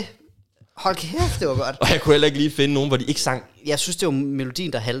 Nej, det... Hold kæft, det var godt. Og jeg kunne heller ikke lige finde nogen, hvor de ikke sang. Jeg synes, det var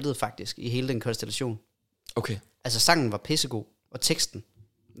melodien, der haltede faktisk i hele den konstellation. Okay. Altså, sangen var pissegod, og teksten.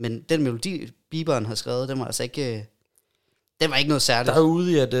 Men den melodi, Bieber'en har skrevet, den var altså ikke... Den var ikke noget særligt. Der er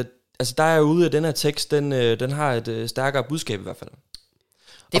ude i at den her tekst, den har et stærkere budskab i hvert fald.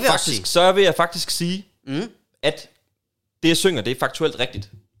 Det vil og faktisk, så vil jeg faktisk sige, at det jeg synger, det er faktuelt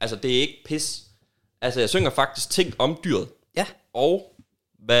rigtigt. Altså, det er ikke pis. Altså, jeg synger faktisk ting om dyret. Ja. Og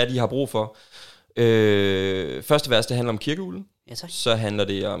hvad de har brug for. Første vers, det handler om kirkeuglen. Ja, tak. Så handler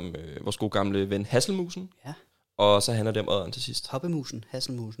det om vores gode gamle ven Hasselmusen. Ja. Og så handler det om odderen til sidst. Hoppemusen,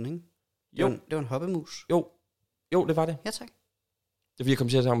 Hasselmusen, ikke? Jo. Det var en hoppemus. Jo, det var det. Ja, tak. Det er fordi, jeg kom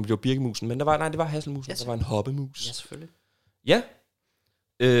til at sige, at det var birkemusen. Men det var Hasselmusen. Ja, der var en hoppemus. Ja, selvfølgelig. Ja.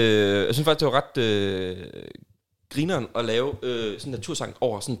 Jeg synes faktisk, det var ret grineren at lave sådan en natursang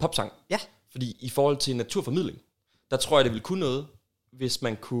over sådan en popsang. Ja. Fordi i forhold til naturformidling, der tror jeg, det ville kunne noget, hvis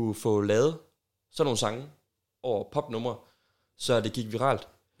man kunne få lavet sådan nogle sange over popnumre, så det gik viralt.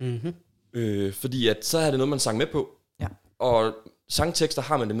 Mhm. Fordi at så er det noget, man sang med på. Ja. Og sangtekster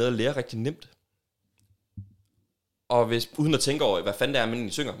har man det med at lære rigtig nemt. Og hvis, uden at tænke over, hvad fanden det er, man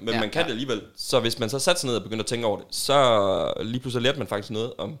egentlig synger. Men man kan det alligevel. Så hvis man så satte sig ned og begyndte at tænke over det, så lige pludselig lærte man faktisk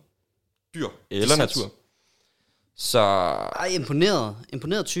noget om dyr eller natur. Så... Ej,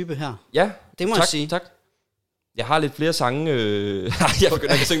 imponeret type her. Ja, det må tak, jeg sige. Tak. Jeg har lidt flere sange. Jeg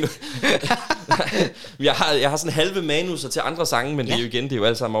begynder ikke at synge nu. jeg har sådan halve manuser til andre sange, men det er jo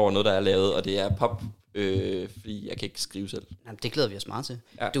alt sammen over noget, der er lavet, og det er pop, fordi jeg kan ikke skrive selv. Jamen, det glæder vi os meget til.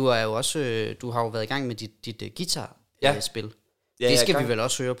 Ja. Du har jo været i gang med dit guitar-spil. Ja, det skal vi vel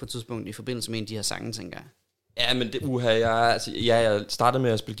også høre på et tidspunkt i forbindelse med en af de her sange, tænker jeg. Ja, men det, jeg startede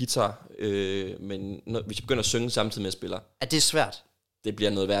med at spille guitar, men hvis jeg begynder at synge samtidig med at spille... Ja, det er svært. Det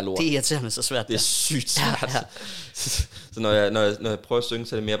bliver noget værd lort. Det er irriterende så svært. Det er sygt svært. Ja. Så når jeg prøver at synge,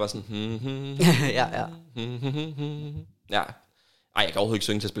 så er det mere bare sådan... ja. Ja. Ej, jeg kan overhovedet ikke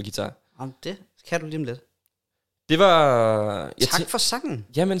synge til at spille guitar. Om det kan du lige om lidt. Det var... Tak for sangen.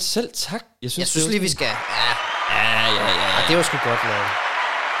 Jamen selv tak. Jeg synes lige, vi skal... Ja. Det var sgu godt lavet.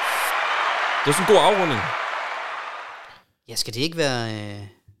 Det var sådan en god afrunding. Ja, skal det ikke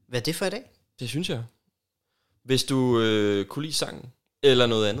være det for i dag? Det synes jeg. Hvis du kunne lide sangen, eller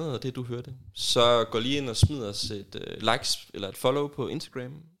noget andet af det, du hørte, så gå lige ind og smid os et likes eller et follow på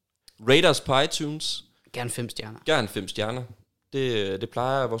Instagram. Rate os på iTunes. Gerne 5 stjerner. Gerne 5 stjerner. Det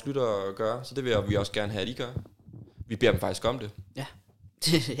plejer vores lyttere at gøre, så det vil vi også gerne have, at I gør. Vi beder dem faktisk om det. Ja,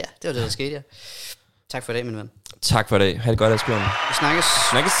 det var det, der skete, ja. Tak for i dag, min ven. Tak for i dag. Ha' det godt, Asbjørn. Vi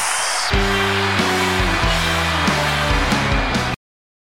snakkes.